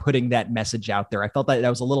sending by putting that message out there? I felt that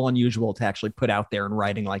was a little unusual to actually put out there in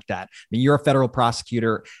writing like that. I mean, you're a federal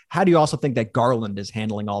prosecutor. How do you also think that Garland is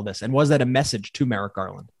handling all this? And was that a message to Merrick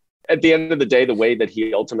Garland? at the end of the day, the way that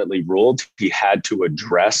he ultimately ruled, he had to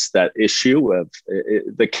address that issue of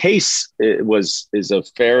the case is a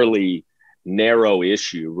fairly narrow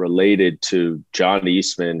issue related to John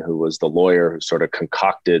Eastman, who was the lawyer who sort of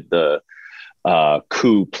concocted the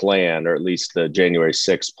coup plan, or at least the January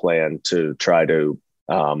 6th plan, to try to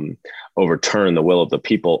overturn the will of the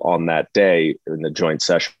people on that day in the joint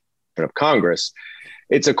session of Congress.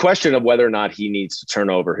 It's a question of whether or not he needs to turn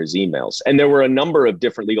over his emails. And there were a number of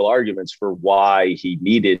different legal arguments for why he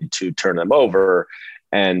needed to turn them over,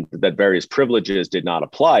 and that various privileges did not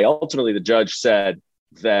apply. Ultimately, the judge said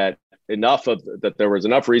that there was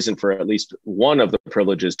enough reason for at least one of the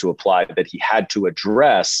privileges to apply, that he had to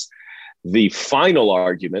address the final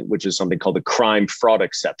argument, which is something called the crime fraud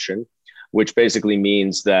exception, which basically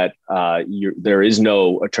means that there is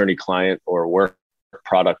no attorney-client or work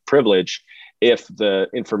product privilege if the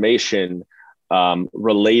information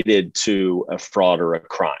related to a fraud or a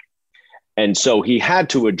crime. And so he had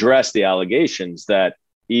to address the allegations that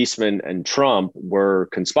Eastman and Trump were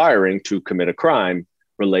conspiring to commit a crime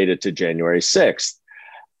related to January 6th.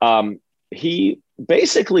 He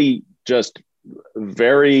basically just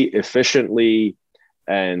very efficiently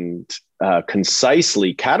and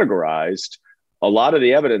concisely categorized a lot of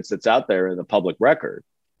the evidence that's out there in the public record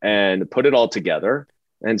and put it all together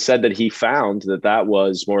and said that he found that that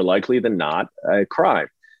was more likely than not a crime.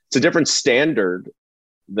 It's a different standard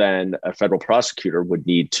than a federal prosecutor would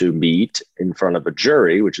need to meet in front of a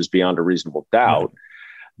jury, which is beyond a reasonable doubt.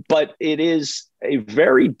 Right. But it is a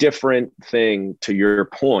very different thing, to your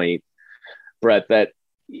point, Brett, that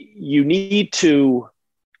you need to,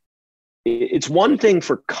 it's one thing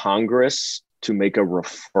for Congress to make a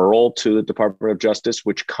referral to the Department of Justice,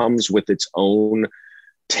 which comes with its own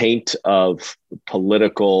taint of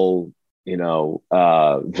political,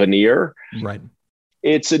 veneer. Right.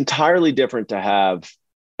 It's entirely different to have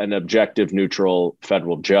an objective, neutral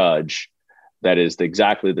federal judge that is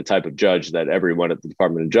exactly the type of judge that everyone at the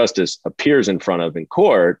Department of Justice appears in front of in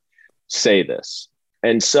court say this.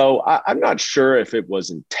 And so I'm not sure if it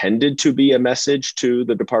was intended to be a message to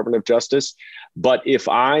the Department of Justice, but if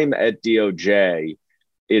I'm at DOJ,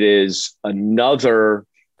 it is another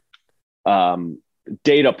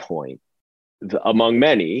data point among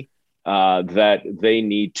many that they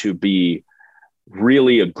need to be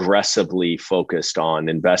really aggressively focused on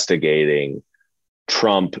investigating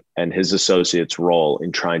Trump and his associates' role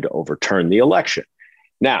in trying to overturn the election.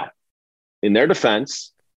 Now, in their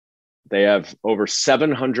defense, they have over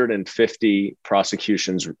 750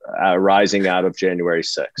 prosecutions rising out of January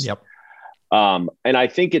 6th. Yep. And I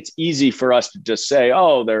think it's easy for us to just say,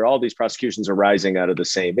 oh, all these prosecutions are rising out of the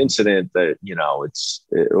same incident, that,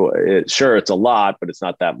 sure, it's a lot, but it's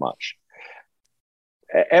not that much.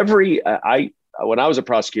 When I was a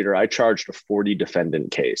prosecutor, I charged a 40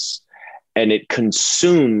 defendant case, and it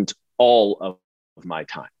consumed all of my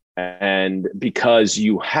time. And because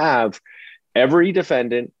you have every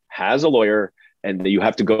defendant has a lawyer, and you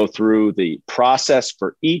have to go through the process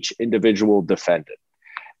for each individual defendant.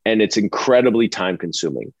 And it's incredibly time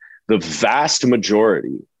consuming. The vast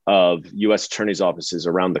majority of U.S. attorneys' offices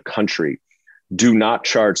around the country do not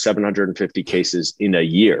charge 750 cases in a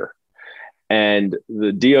year. And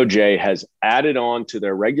the DOJ has added on to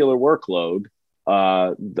their regular workload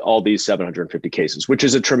all these 750 cases, which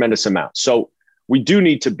is a tremendous amount. So we do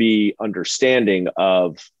need to be understanding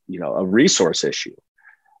of, a resource issue.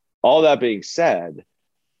 All that being said,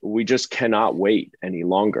 we just cannot wait any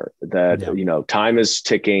longer. Time is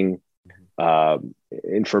ticking,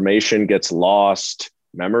 information gets lost,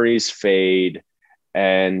 memories fade.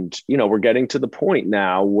 And, we're getting to the point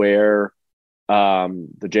now where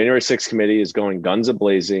the January 6th committee is going guns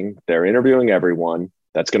a-blazing. They're interviewing everyone.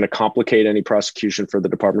 That's going to complicate any prosecution for the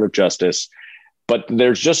Department of Justice. But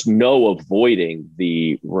there's just no avoiding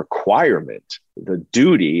the requirement, the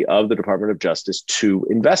duty of the Department of Justice to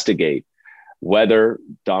investigate whether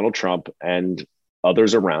Donald Trump and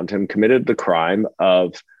others around him committed the crime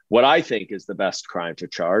of what I think is the best crime to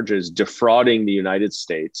charge, is defrauding the United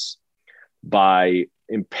States by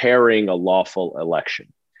impairing a lawful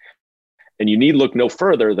election. And you need look no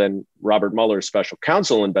further than Robert Mueller's special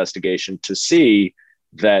counsel investigation to see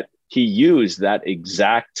that he used that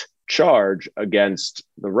exact charge against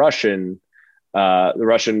the Russian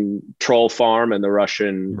troll farm and the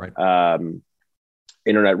Russian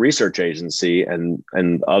Internet Research Agency and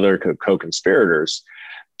other co-conspirators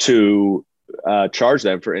to charge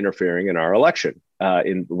them for interfering in our election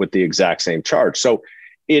with the exact same charge. So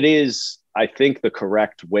it is, I think, the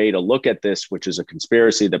correct way to look at this, which is a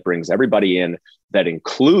conspiracy that brings everybody in, that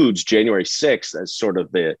includes January 6th as sort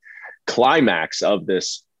of the climax of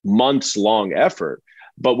this months-long effort.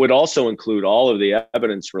 but would also include all of the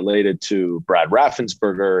evidence related to Brad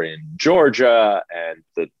Raffensperger in Georgia and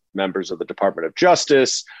the members of the Department of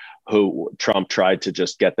Justice who Trump tried to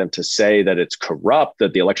just get them to say that it's corrupt,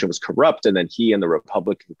 that the election was corrupt, and then he and the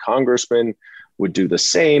Republican congressman would do the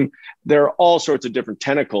same. There are all sorts of different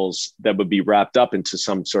tentacles that would be wrapped up into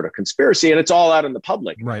some sort of conspiracy, and it's all out in the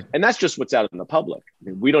public. Right. And that's just what's out in the public. I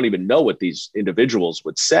mean, we don't even know what these individuals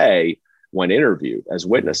would say when interviewed as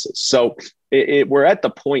witnesses. So we're at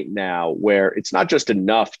the point now where it's not just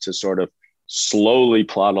enough to sort of slowly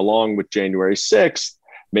plod along with January 6th,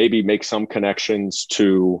 maybe make some connections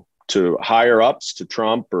to higher ups, to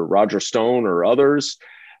Trump or Roger Stone or others.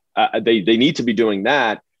 They need to be doing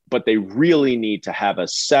that, but they really need to have a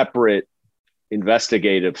separate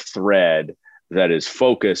investigative thread that is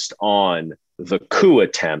focused on the coup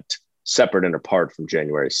attempt, separate and apart from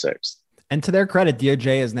January 6th. And to their credit,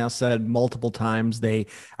 DOJ has now said multiple times I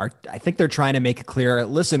think they're trying to make it clear,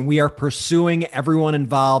 listen, we are pursuing everyone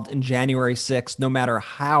involved in January 6th, no matter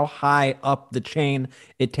how high up the chain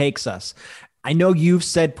it takes us. I know you've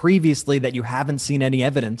said previously that you haven't seen any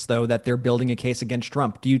evidence, though, that they're building a case against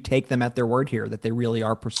Trump. Do you take them at their word here that they really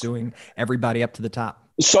are pursuing everybody up to the top?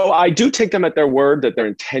 So I do take them at their word that their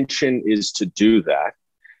intention is to do that.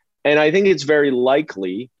 And I think it's very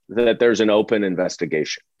likely that there's an open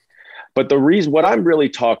investigation. But the reason, what I'm really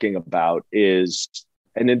talking about is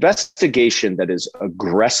an investigation that is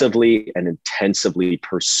aggressively and intensively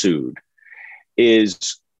pursued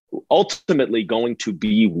is ultimately going to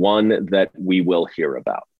be one that we will hear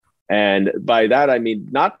about. And by that, I mean,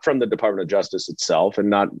 not from the Department of Justice itself and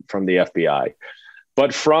not from the FBI,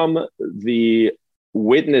 but from the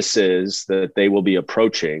witnesses that they will be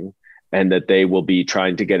approaching and that they will be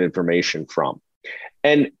trying to get information from.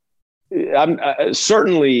 And I'm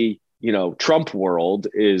certainly, Trump world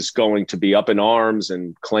is going to be up in arms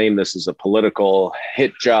and claim this is a political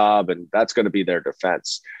hit job, and that's going to be their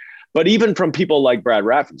defense. But even from people like Brad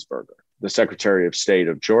Raffensperger, the Secretary of State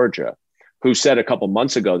of Georgia, who said a couple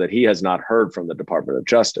months ago that he has not heard from the Department of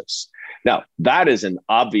Justice. Now, that is an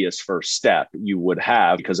obvious first step you would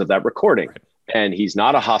have because of that recording. And he's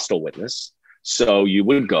not a hostile witness. So you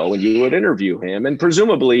would go and you would interview him, and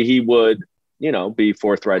presumably he would, be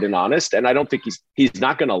forthright and honest. And I don't think he's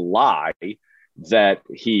not going to lie that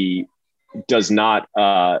he does not,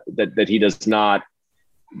 that he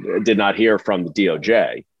did not hear from the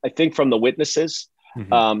DOJ. I think from the witnesses,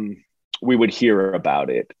 we would hear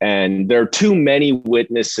about it. And there are too many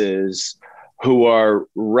witnesses who are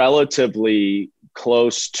relatively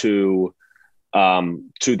close to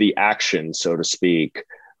the action, so to speak,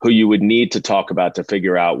 who you would need to talk about to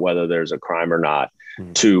figure out whether there's a crime or not,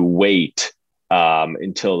 to wait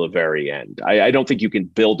until the very end. I don't think you can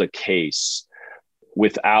build a case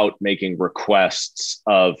without making requests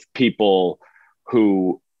of people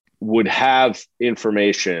who would have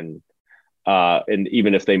information, and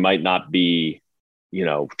even if they might not be,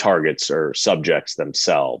 targets or subjects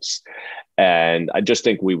themselves. And I just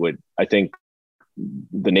think I think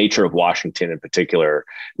the nature of Washington in particular,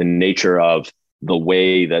 the nature of the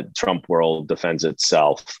way that Trump world defends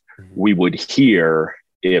itself, we would hear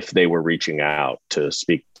if they were reaching out to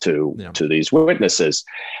speak to these witnesses.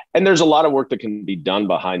 And there's a lot of work that can be done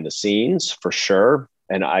behind the scenes for sure.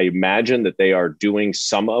 And I imagine that they are doing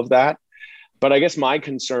some of that. But I guess my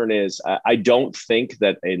concern is I don't think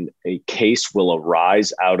that a case will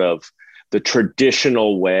arise out of the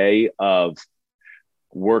traditional way of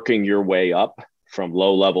working your way up from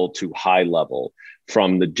low level to high level.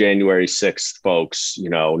 From the January 6th folks,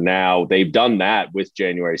 now they've done that with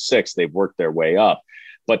January 6th. They've worked their way up.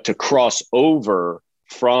 But to cross over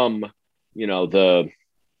from, the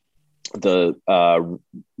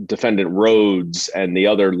defendant Rhodes and the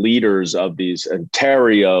other leaders of these,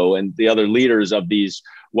 Ontario and the other leaders of these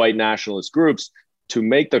white nationalist groups, to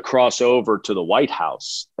make the crossover to the White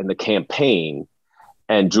House and the campaign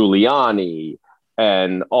and Giuliani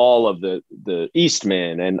and all of the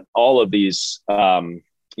Eastman and all of these,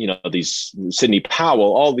 these Sidney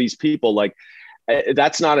Powell, all these people, like,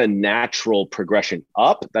 that's not a natural progression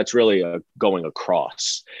up. That's really going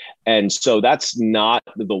across. And so that's not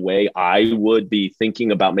the way I would be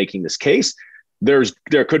thinking about making this case. There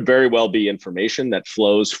could very well be information that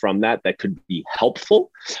flows from that could be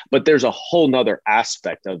helpful, but there's a whole nother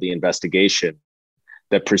aspect of the investigation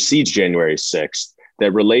that precedes January 6th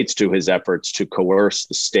that relates to his efforts to coerce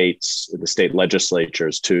the state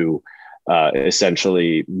legislatures to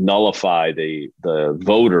essentially nullify the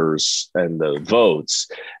voters and the votes,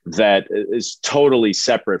 that is totally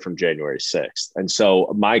separate from January 6th. And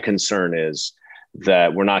so my concern is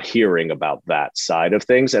that we're not hearing about that side of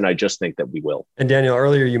things. And I just think that we will. And Daniel,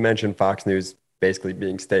 earlier you mentioned Fox News basically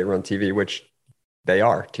being state-run TV, which they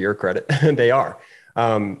are, to your credit. They are.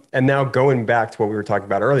 And now going back to what we were talking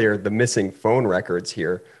about earlier, the missing phone records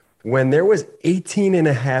here, when there was 18 and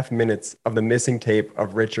a half minutes of the missing tape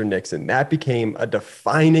of Richard Nixon, that became a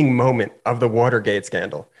defining moment of the Watergate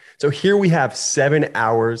scandal. So here we have 7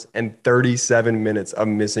 hours and 37 minutes of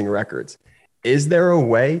missing records. Is there a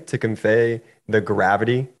way to convey the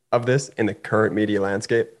gravity of this in the current media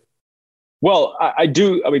landscape? Well, I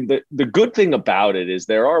do. I mean, the good thing about it is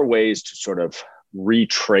there are ways to sort of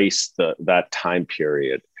retrace that time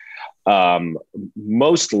period.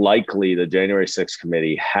 Most likely, the January 6th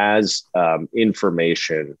committee has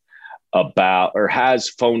information about, or has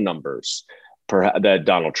phone numbers that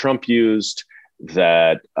Donald Trump used,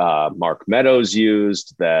 that Mark Meadows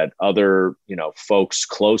used, that other folks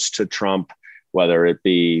close to Trump, whether it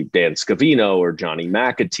be Dan Scavino or Johnny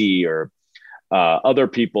McAtee or other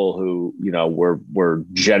people who were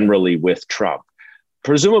generally with Trump.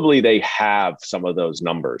 Presumably they have some of those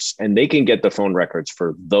numbers, and they can get the phone records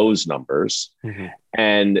for those numbers. Mm-hmm.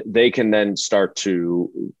 And they can then start to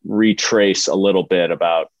retrace a little bit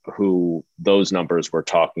about who those numbers were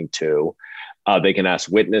talking to. They can ask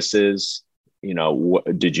witnesses,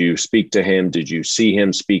 did you speak to him? Did you see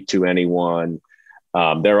him speak to anyone?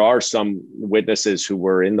 There are some witnesses who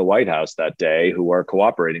were in the White House that day who are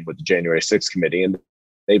cooperating with the January 6th committee, and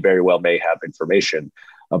they very well may have information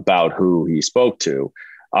about who he spoke to.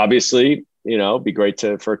 Obviously, be great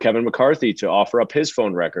for Kevin McCarthy to offer up his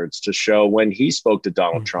phone records to show when he spoke to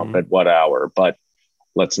Donald Trump at what hour, but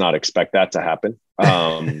let's not expect that to happen.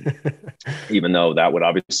 Even though that would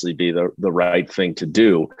obviously be the right thing to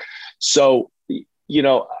do. So,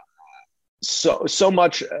 so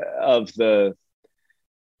much of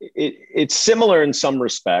it's similar in some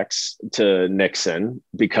respects to Nixon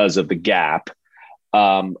because of the gap.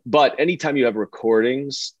 But anytime you have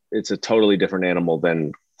recordings, it's a totally different animal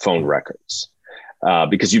than phone records,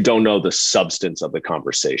 because you don't know the substance of the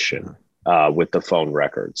conversation with the phone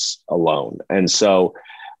records alone. And so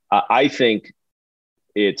I think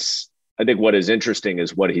what is interesting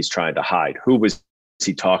is what he's trying to hide. Who was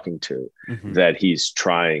he talking to that he's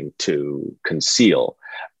trying to conceal?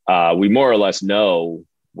 We more or less know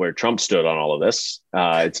where Trump stood on all of this.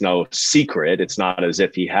 It's no secret. It's not as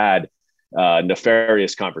if he had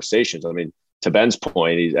nefarious conversations. I mean, to Ben's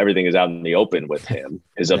point, everything is out in the open with him.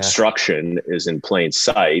 His obstruction is in plain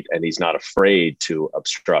sight, and he's not afraid to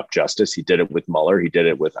obstruct justice. He did it with Mueller. He did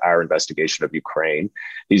it with our investigation of Ukraine.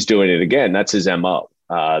 He's doing it again. That's his MO.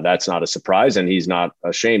 That's not a surprise, and he's not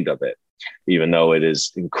ashamed of it, even though it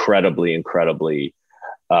is incredibly, incredibly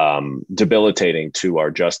debilitating to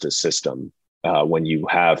our justice system when you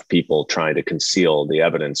have people trying to conceal the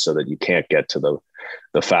evidence so that you can't get to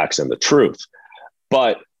the facts and the truth.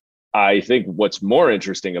 But I think what's more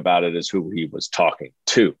interesting about it is who he was talking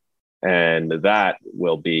to. And that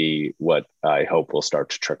will be what I hope will start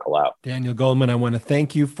to trickle out. Daniel Goldman, I want to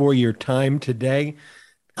thank you for your time today.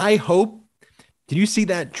 I hope, did you see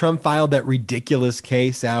that Trump filed that ridiculous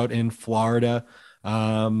case out in Florida? It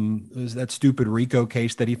was that stupid RICO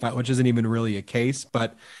case that he filed, which isn't even really a case,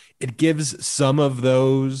 but it gives some of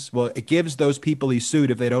those, it gives those people he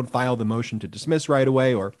sued, if they don't file the motion to dismiss right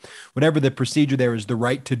away or whatever the procedure there is, the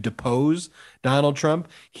right to depose Donald Trump.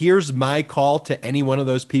 Here's my call to any one of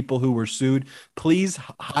those people who were sued. Please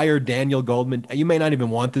hire Daniel Goldman. You may not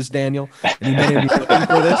even want this, Daniel, and you may not be looking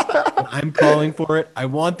for this. I'm calling for it. I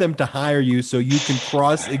want them to hire you so you can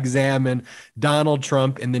cross-examine Donald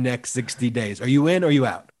Trump in the next 60 days. Are you in or are you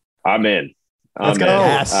out? I'm in. Let's go.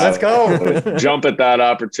 Yes. Let's go. Jump at that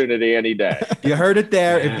opportunity any day. You heard it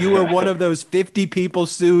there. If you were one of those 50 people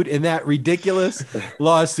sued in that ridiculous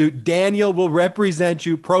lawsuit, Daniel will represent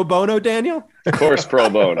you pro bono, Daniel? Of course, pro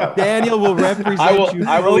bono. Daniel will represent you.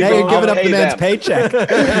 Now you're giving up the man's paycheck.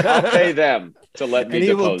 I'll pay them to let me depose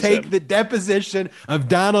him. And he will take the deposition of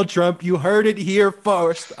Donald Trump. You heard it here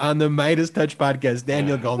first on the Midas Touch podcast.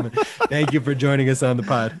 Daniel Goldman, thank you for joining us on the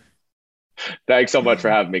pod. Thanks so much for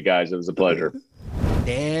having me, guys. It was a pleasure.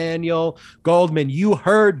 Daniel Goldman, you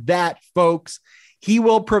heard that, folks. He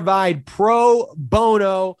will provide pro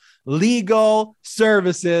bono legal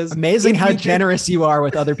services. Amazing how generous you are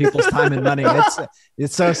with other people's time and money.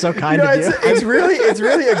 It's so kind of you. It's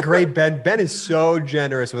really a great Ben. Ben is so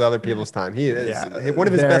generous with other people's time. He is one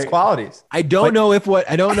of his best qualities. I don't know if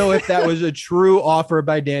that was a true offer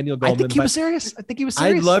by Daniel Goldman. I think he was serious.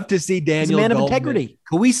 I'd love to see Daniel Goldman. Of integrity.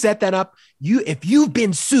 Can we set that up? If you've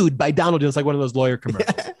been sued by Donald, it's like one of those lawyer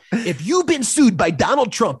commercials. If you've been sued by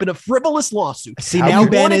Donald Trump in a frivolous lawsuit, see, now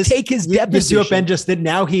Ben is take his deposition. You see what Ben just did?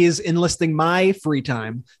 Now he is enlisting my free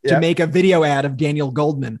time to make a video ad of Daniel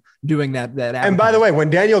Goldman doing that. And by the way, when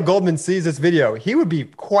Daniel Goldman sees this video, he would be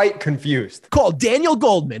quite confused. Call Daniel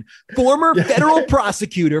Goldman, former federal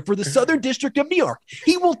prosecutor for the Southern District of New York.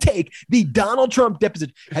 He will take the Donald Trump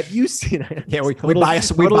deposition. Have you seen it? Yeah, we buy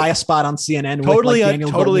a spot on CNN totally, with like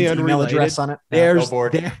Daniel totally Goldman's email address on it.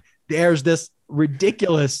 There's this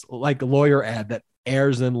ridiculous like lawyer ad that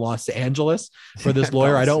airs in Los Angeles for this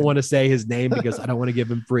lawyer. I don't want to say his name because I don't want to give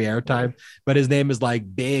him free airtime, but his name is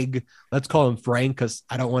like Big. Let's call him Frank because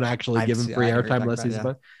I don't want to actually give him free airtime unless he's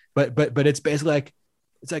but it's basically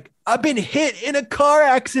like I've been hit in a car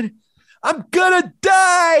accident. I'm gonna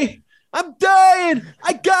die. I'm dying.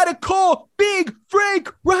 I gotta call Big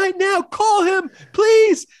Frank right now. Call him,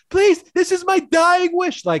 please, please. This is my dying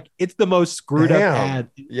wish. Like it's the most screwed up ad.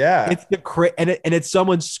 Yeah, it's the and it's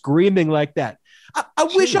someone screaming like that. I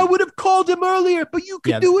wish I would have called him earlier, but you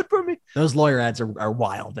could do it for me. Those lawyer ads are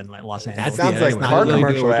wild in Los Angeles. That sounds like a car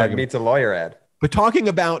commercial ad meets a lawyer ad. But talking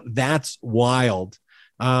about that's wild,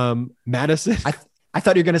 Madison. I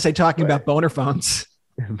thought you were going to say talking about boner phones.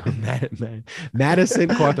 Madison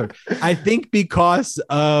Cawthorn. I think because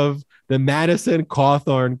of the Madison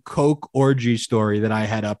Cawthorn Coke orgy story that I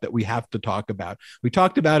had up that we have to talk about. We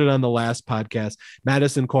talked about it on the last podcast.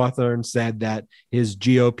 Madison Cawthorn said that his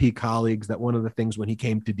GOP colleagues, that one of the things when he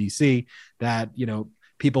came to DC that, you know,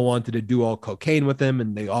 people wanted to do all cocaine with him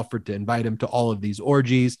and they offered to invite him to all of these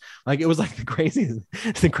orgies. Like it was like the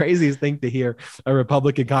craziest thing to hear a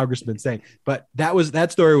Republican congressman say. But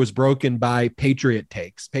that story was broken by Patriot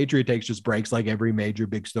Takes. Patriot Takes just breaks like every major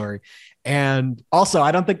big story. And also,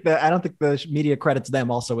 I don't think the media credits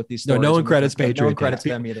them also with these stories. No one credits Patriot. No one credits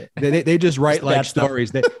them either. They just write like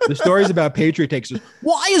stories. The stories about Patriot Takes is,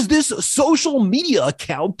 why is this social media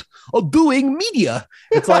account doing media?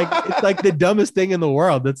 It's like the dumbest thing in the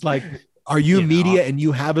world. It's like, are you media and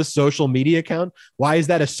you have a social media account? Why is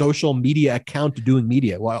that a social media account doing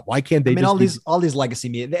media? Why can't they? All these legacy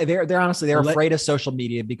media, they're honestly afraid of social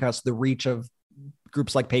media because the reach of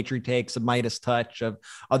groups like Patriot Takes, of Midas Touch, of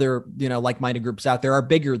other, like-minded groups out there are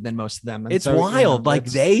bigger than most of them. And it's wild.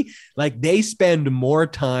 They spend more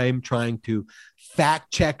time trying to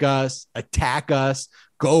fact check us, attack us,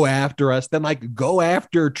 go after us than like go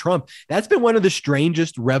after Trump. That's been one of the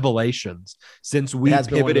strangest revelations since we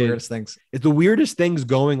pivoted. It's the weirdest things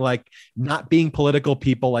going, like not being political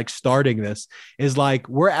people, like starting this is like,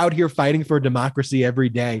 we're out here fighting for democracy every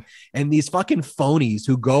day. And these fucking phonies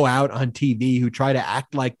who go out on TV, who try to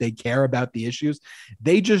act like they care about the issues,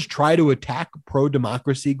 they just try to attack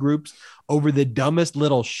pro-democracy groups over the dumbest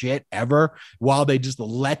little shit ever, while they just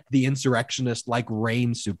let the insurrectionists like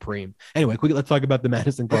reign supreme. Anyway, quickly, let's talk about the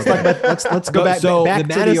Madison Cawthorn. Let's go back. So back the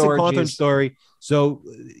to Madison the Cawthorn story. So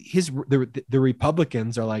the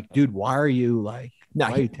Republicans are like, dude, why are you like?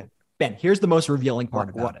 Ben, here's the most revealing part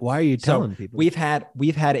about it. Why are you telling people? We've had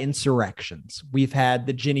insurrections. We've had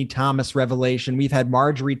the Ginny Thomas revelation. We've had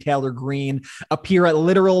Marjorie Taylor Greene appear at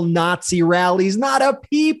literal Nazi rallies. Not a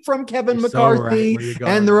peep from Kevin McCarthy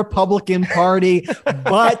and the Republican Party.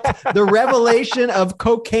 But the revelation of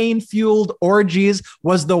cocaine-fueled orgies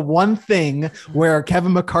was the one thing where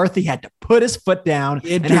Kevin McCarthy had to put his foot down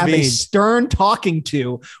and have a stern talking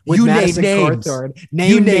to with Madison Cawthorn.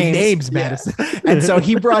 Name names, Madison. And so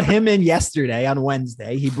he brought him in yesterday on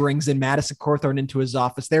Wednesday. He brings in Madison Cawthorn into his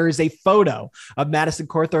office. There is a photo of Madison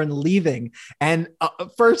Cawthorn leaving. And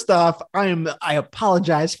first off, I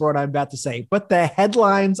apologize for what I'm about to say, but the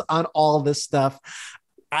headlines on all this stuff,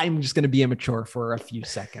 I'm just going to be immature for a few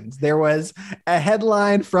seconds. There was a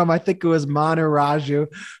headline from, I think it was Manu Raju,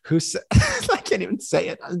 who said, I can't even say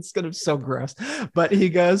it. It's going to be so gross, but he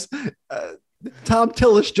goes, Tom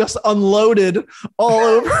Tillis just unloaded all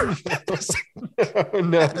over no,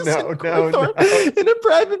 in a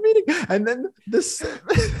private meeting. And then this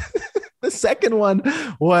the second one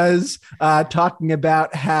was talking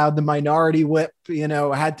about how the minority whip,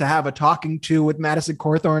 had to have a talking to with Madison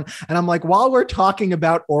Cawthorn. And I'm like, while we're talking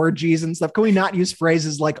about orgies and stuff, can we not use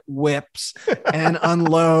phrases like whips and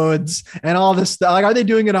unloads and all this stuff? Like, are they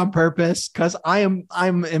doing it on purpose? Because I'm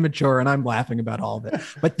immature and I'm laughing about all of it.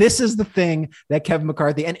 But this is the thing that Kevin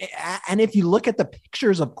McCarthy, and if you look at the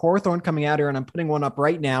pictures of Cawthorn coming out here, and I'm putting one up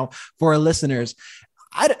right now for our listeners,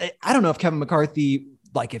 I don't know if Kevin McCarthy,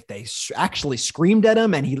 like if they actually screamed at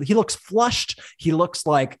him, and he looks flushed. He looks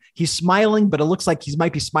like he's smiling, but it looks like he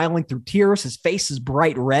might be smiling through tears. His face is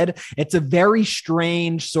bright red. It's a very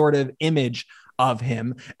strange sort of image of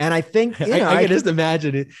him. And I think, I can just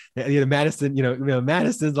imagine it. Madison,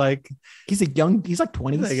 Madison's like, he's like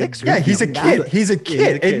 26. He's a kid. He's a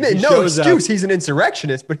kid. No excuse. He's an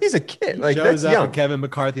insurrectionist, but he's a kid. Like, that's young. Kevin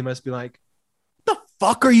McCarthy must be like, the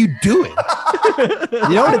fuck are you doing?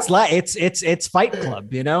 You know what it's like? It's Fight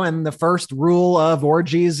Club, and the first rule of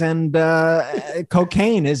orgies and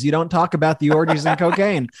cocaine is you don't talk about the orgies and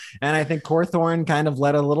cocaine. And I think Cawthorn kind of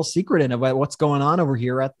let a little secret in about what's going on over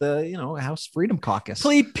here at the, House Freedom Caucus.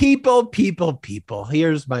 Please, people.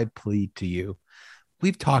 Here's my plea to you.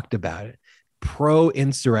 We've talked about it.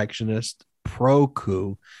 Pro-insurrectionist,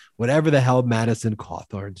 pro-coup, whatever the hell Madison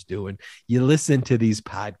Cawthorn's doing. You listen to these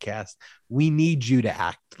podcasts. We need you to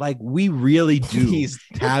act like we really do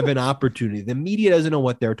have an opportunity. The media doesn't know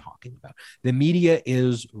what they're talking about. The media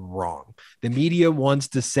is wrong. The media wants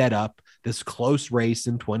to set up this close race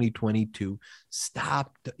in 2022.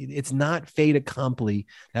 Stop. It's not fait accompli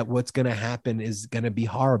that what's going to happen is going to be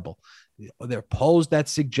horrible. There are polls that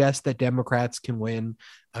suggest that Democrats can win.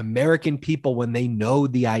 American people, when they know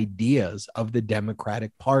the ideas of the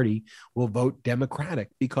Democratic Party, will vote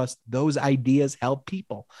Democratic because those ideas help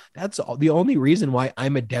people. That's all. The only reason why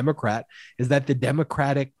I'm a Democrat is that the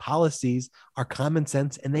Democratic policies are common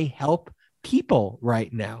sense and they help people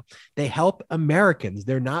right now. They help Americans.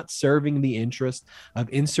 They're not serving the interests of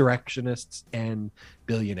insurrectionists and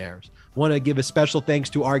billionaires. Want to give a special thanks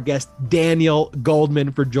to our guest, Daniel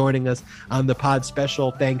Goldman, for joining us on the pod. Special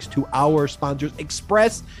thanks to our sponsors,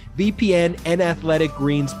 ExpressVPN and Athletic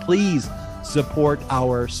Greens. Please support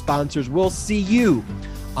our sponsors. We'll see you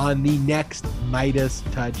on the next Midas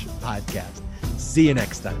Touch podcast. See you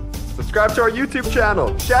next time. Subscribe to our YouTube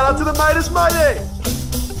channel. Shout out to the Midas Mighty.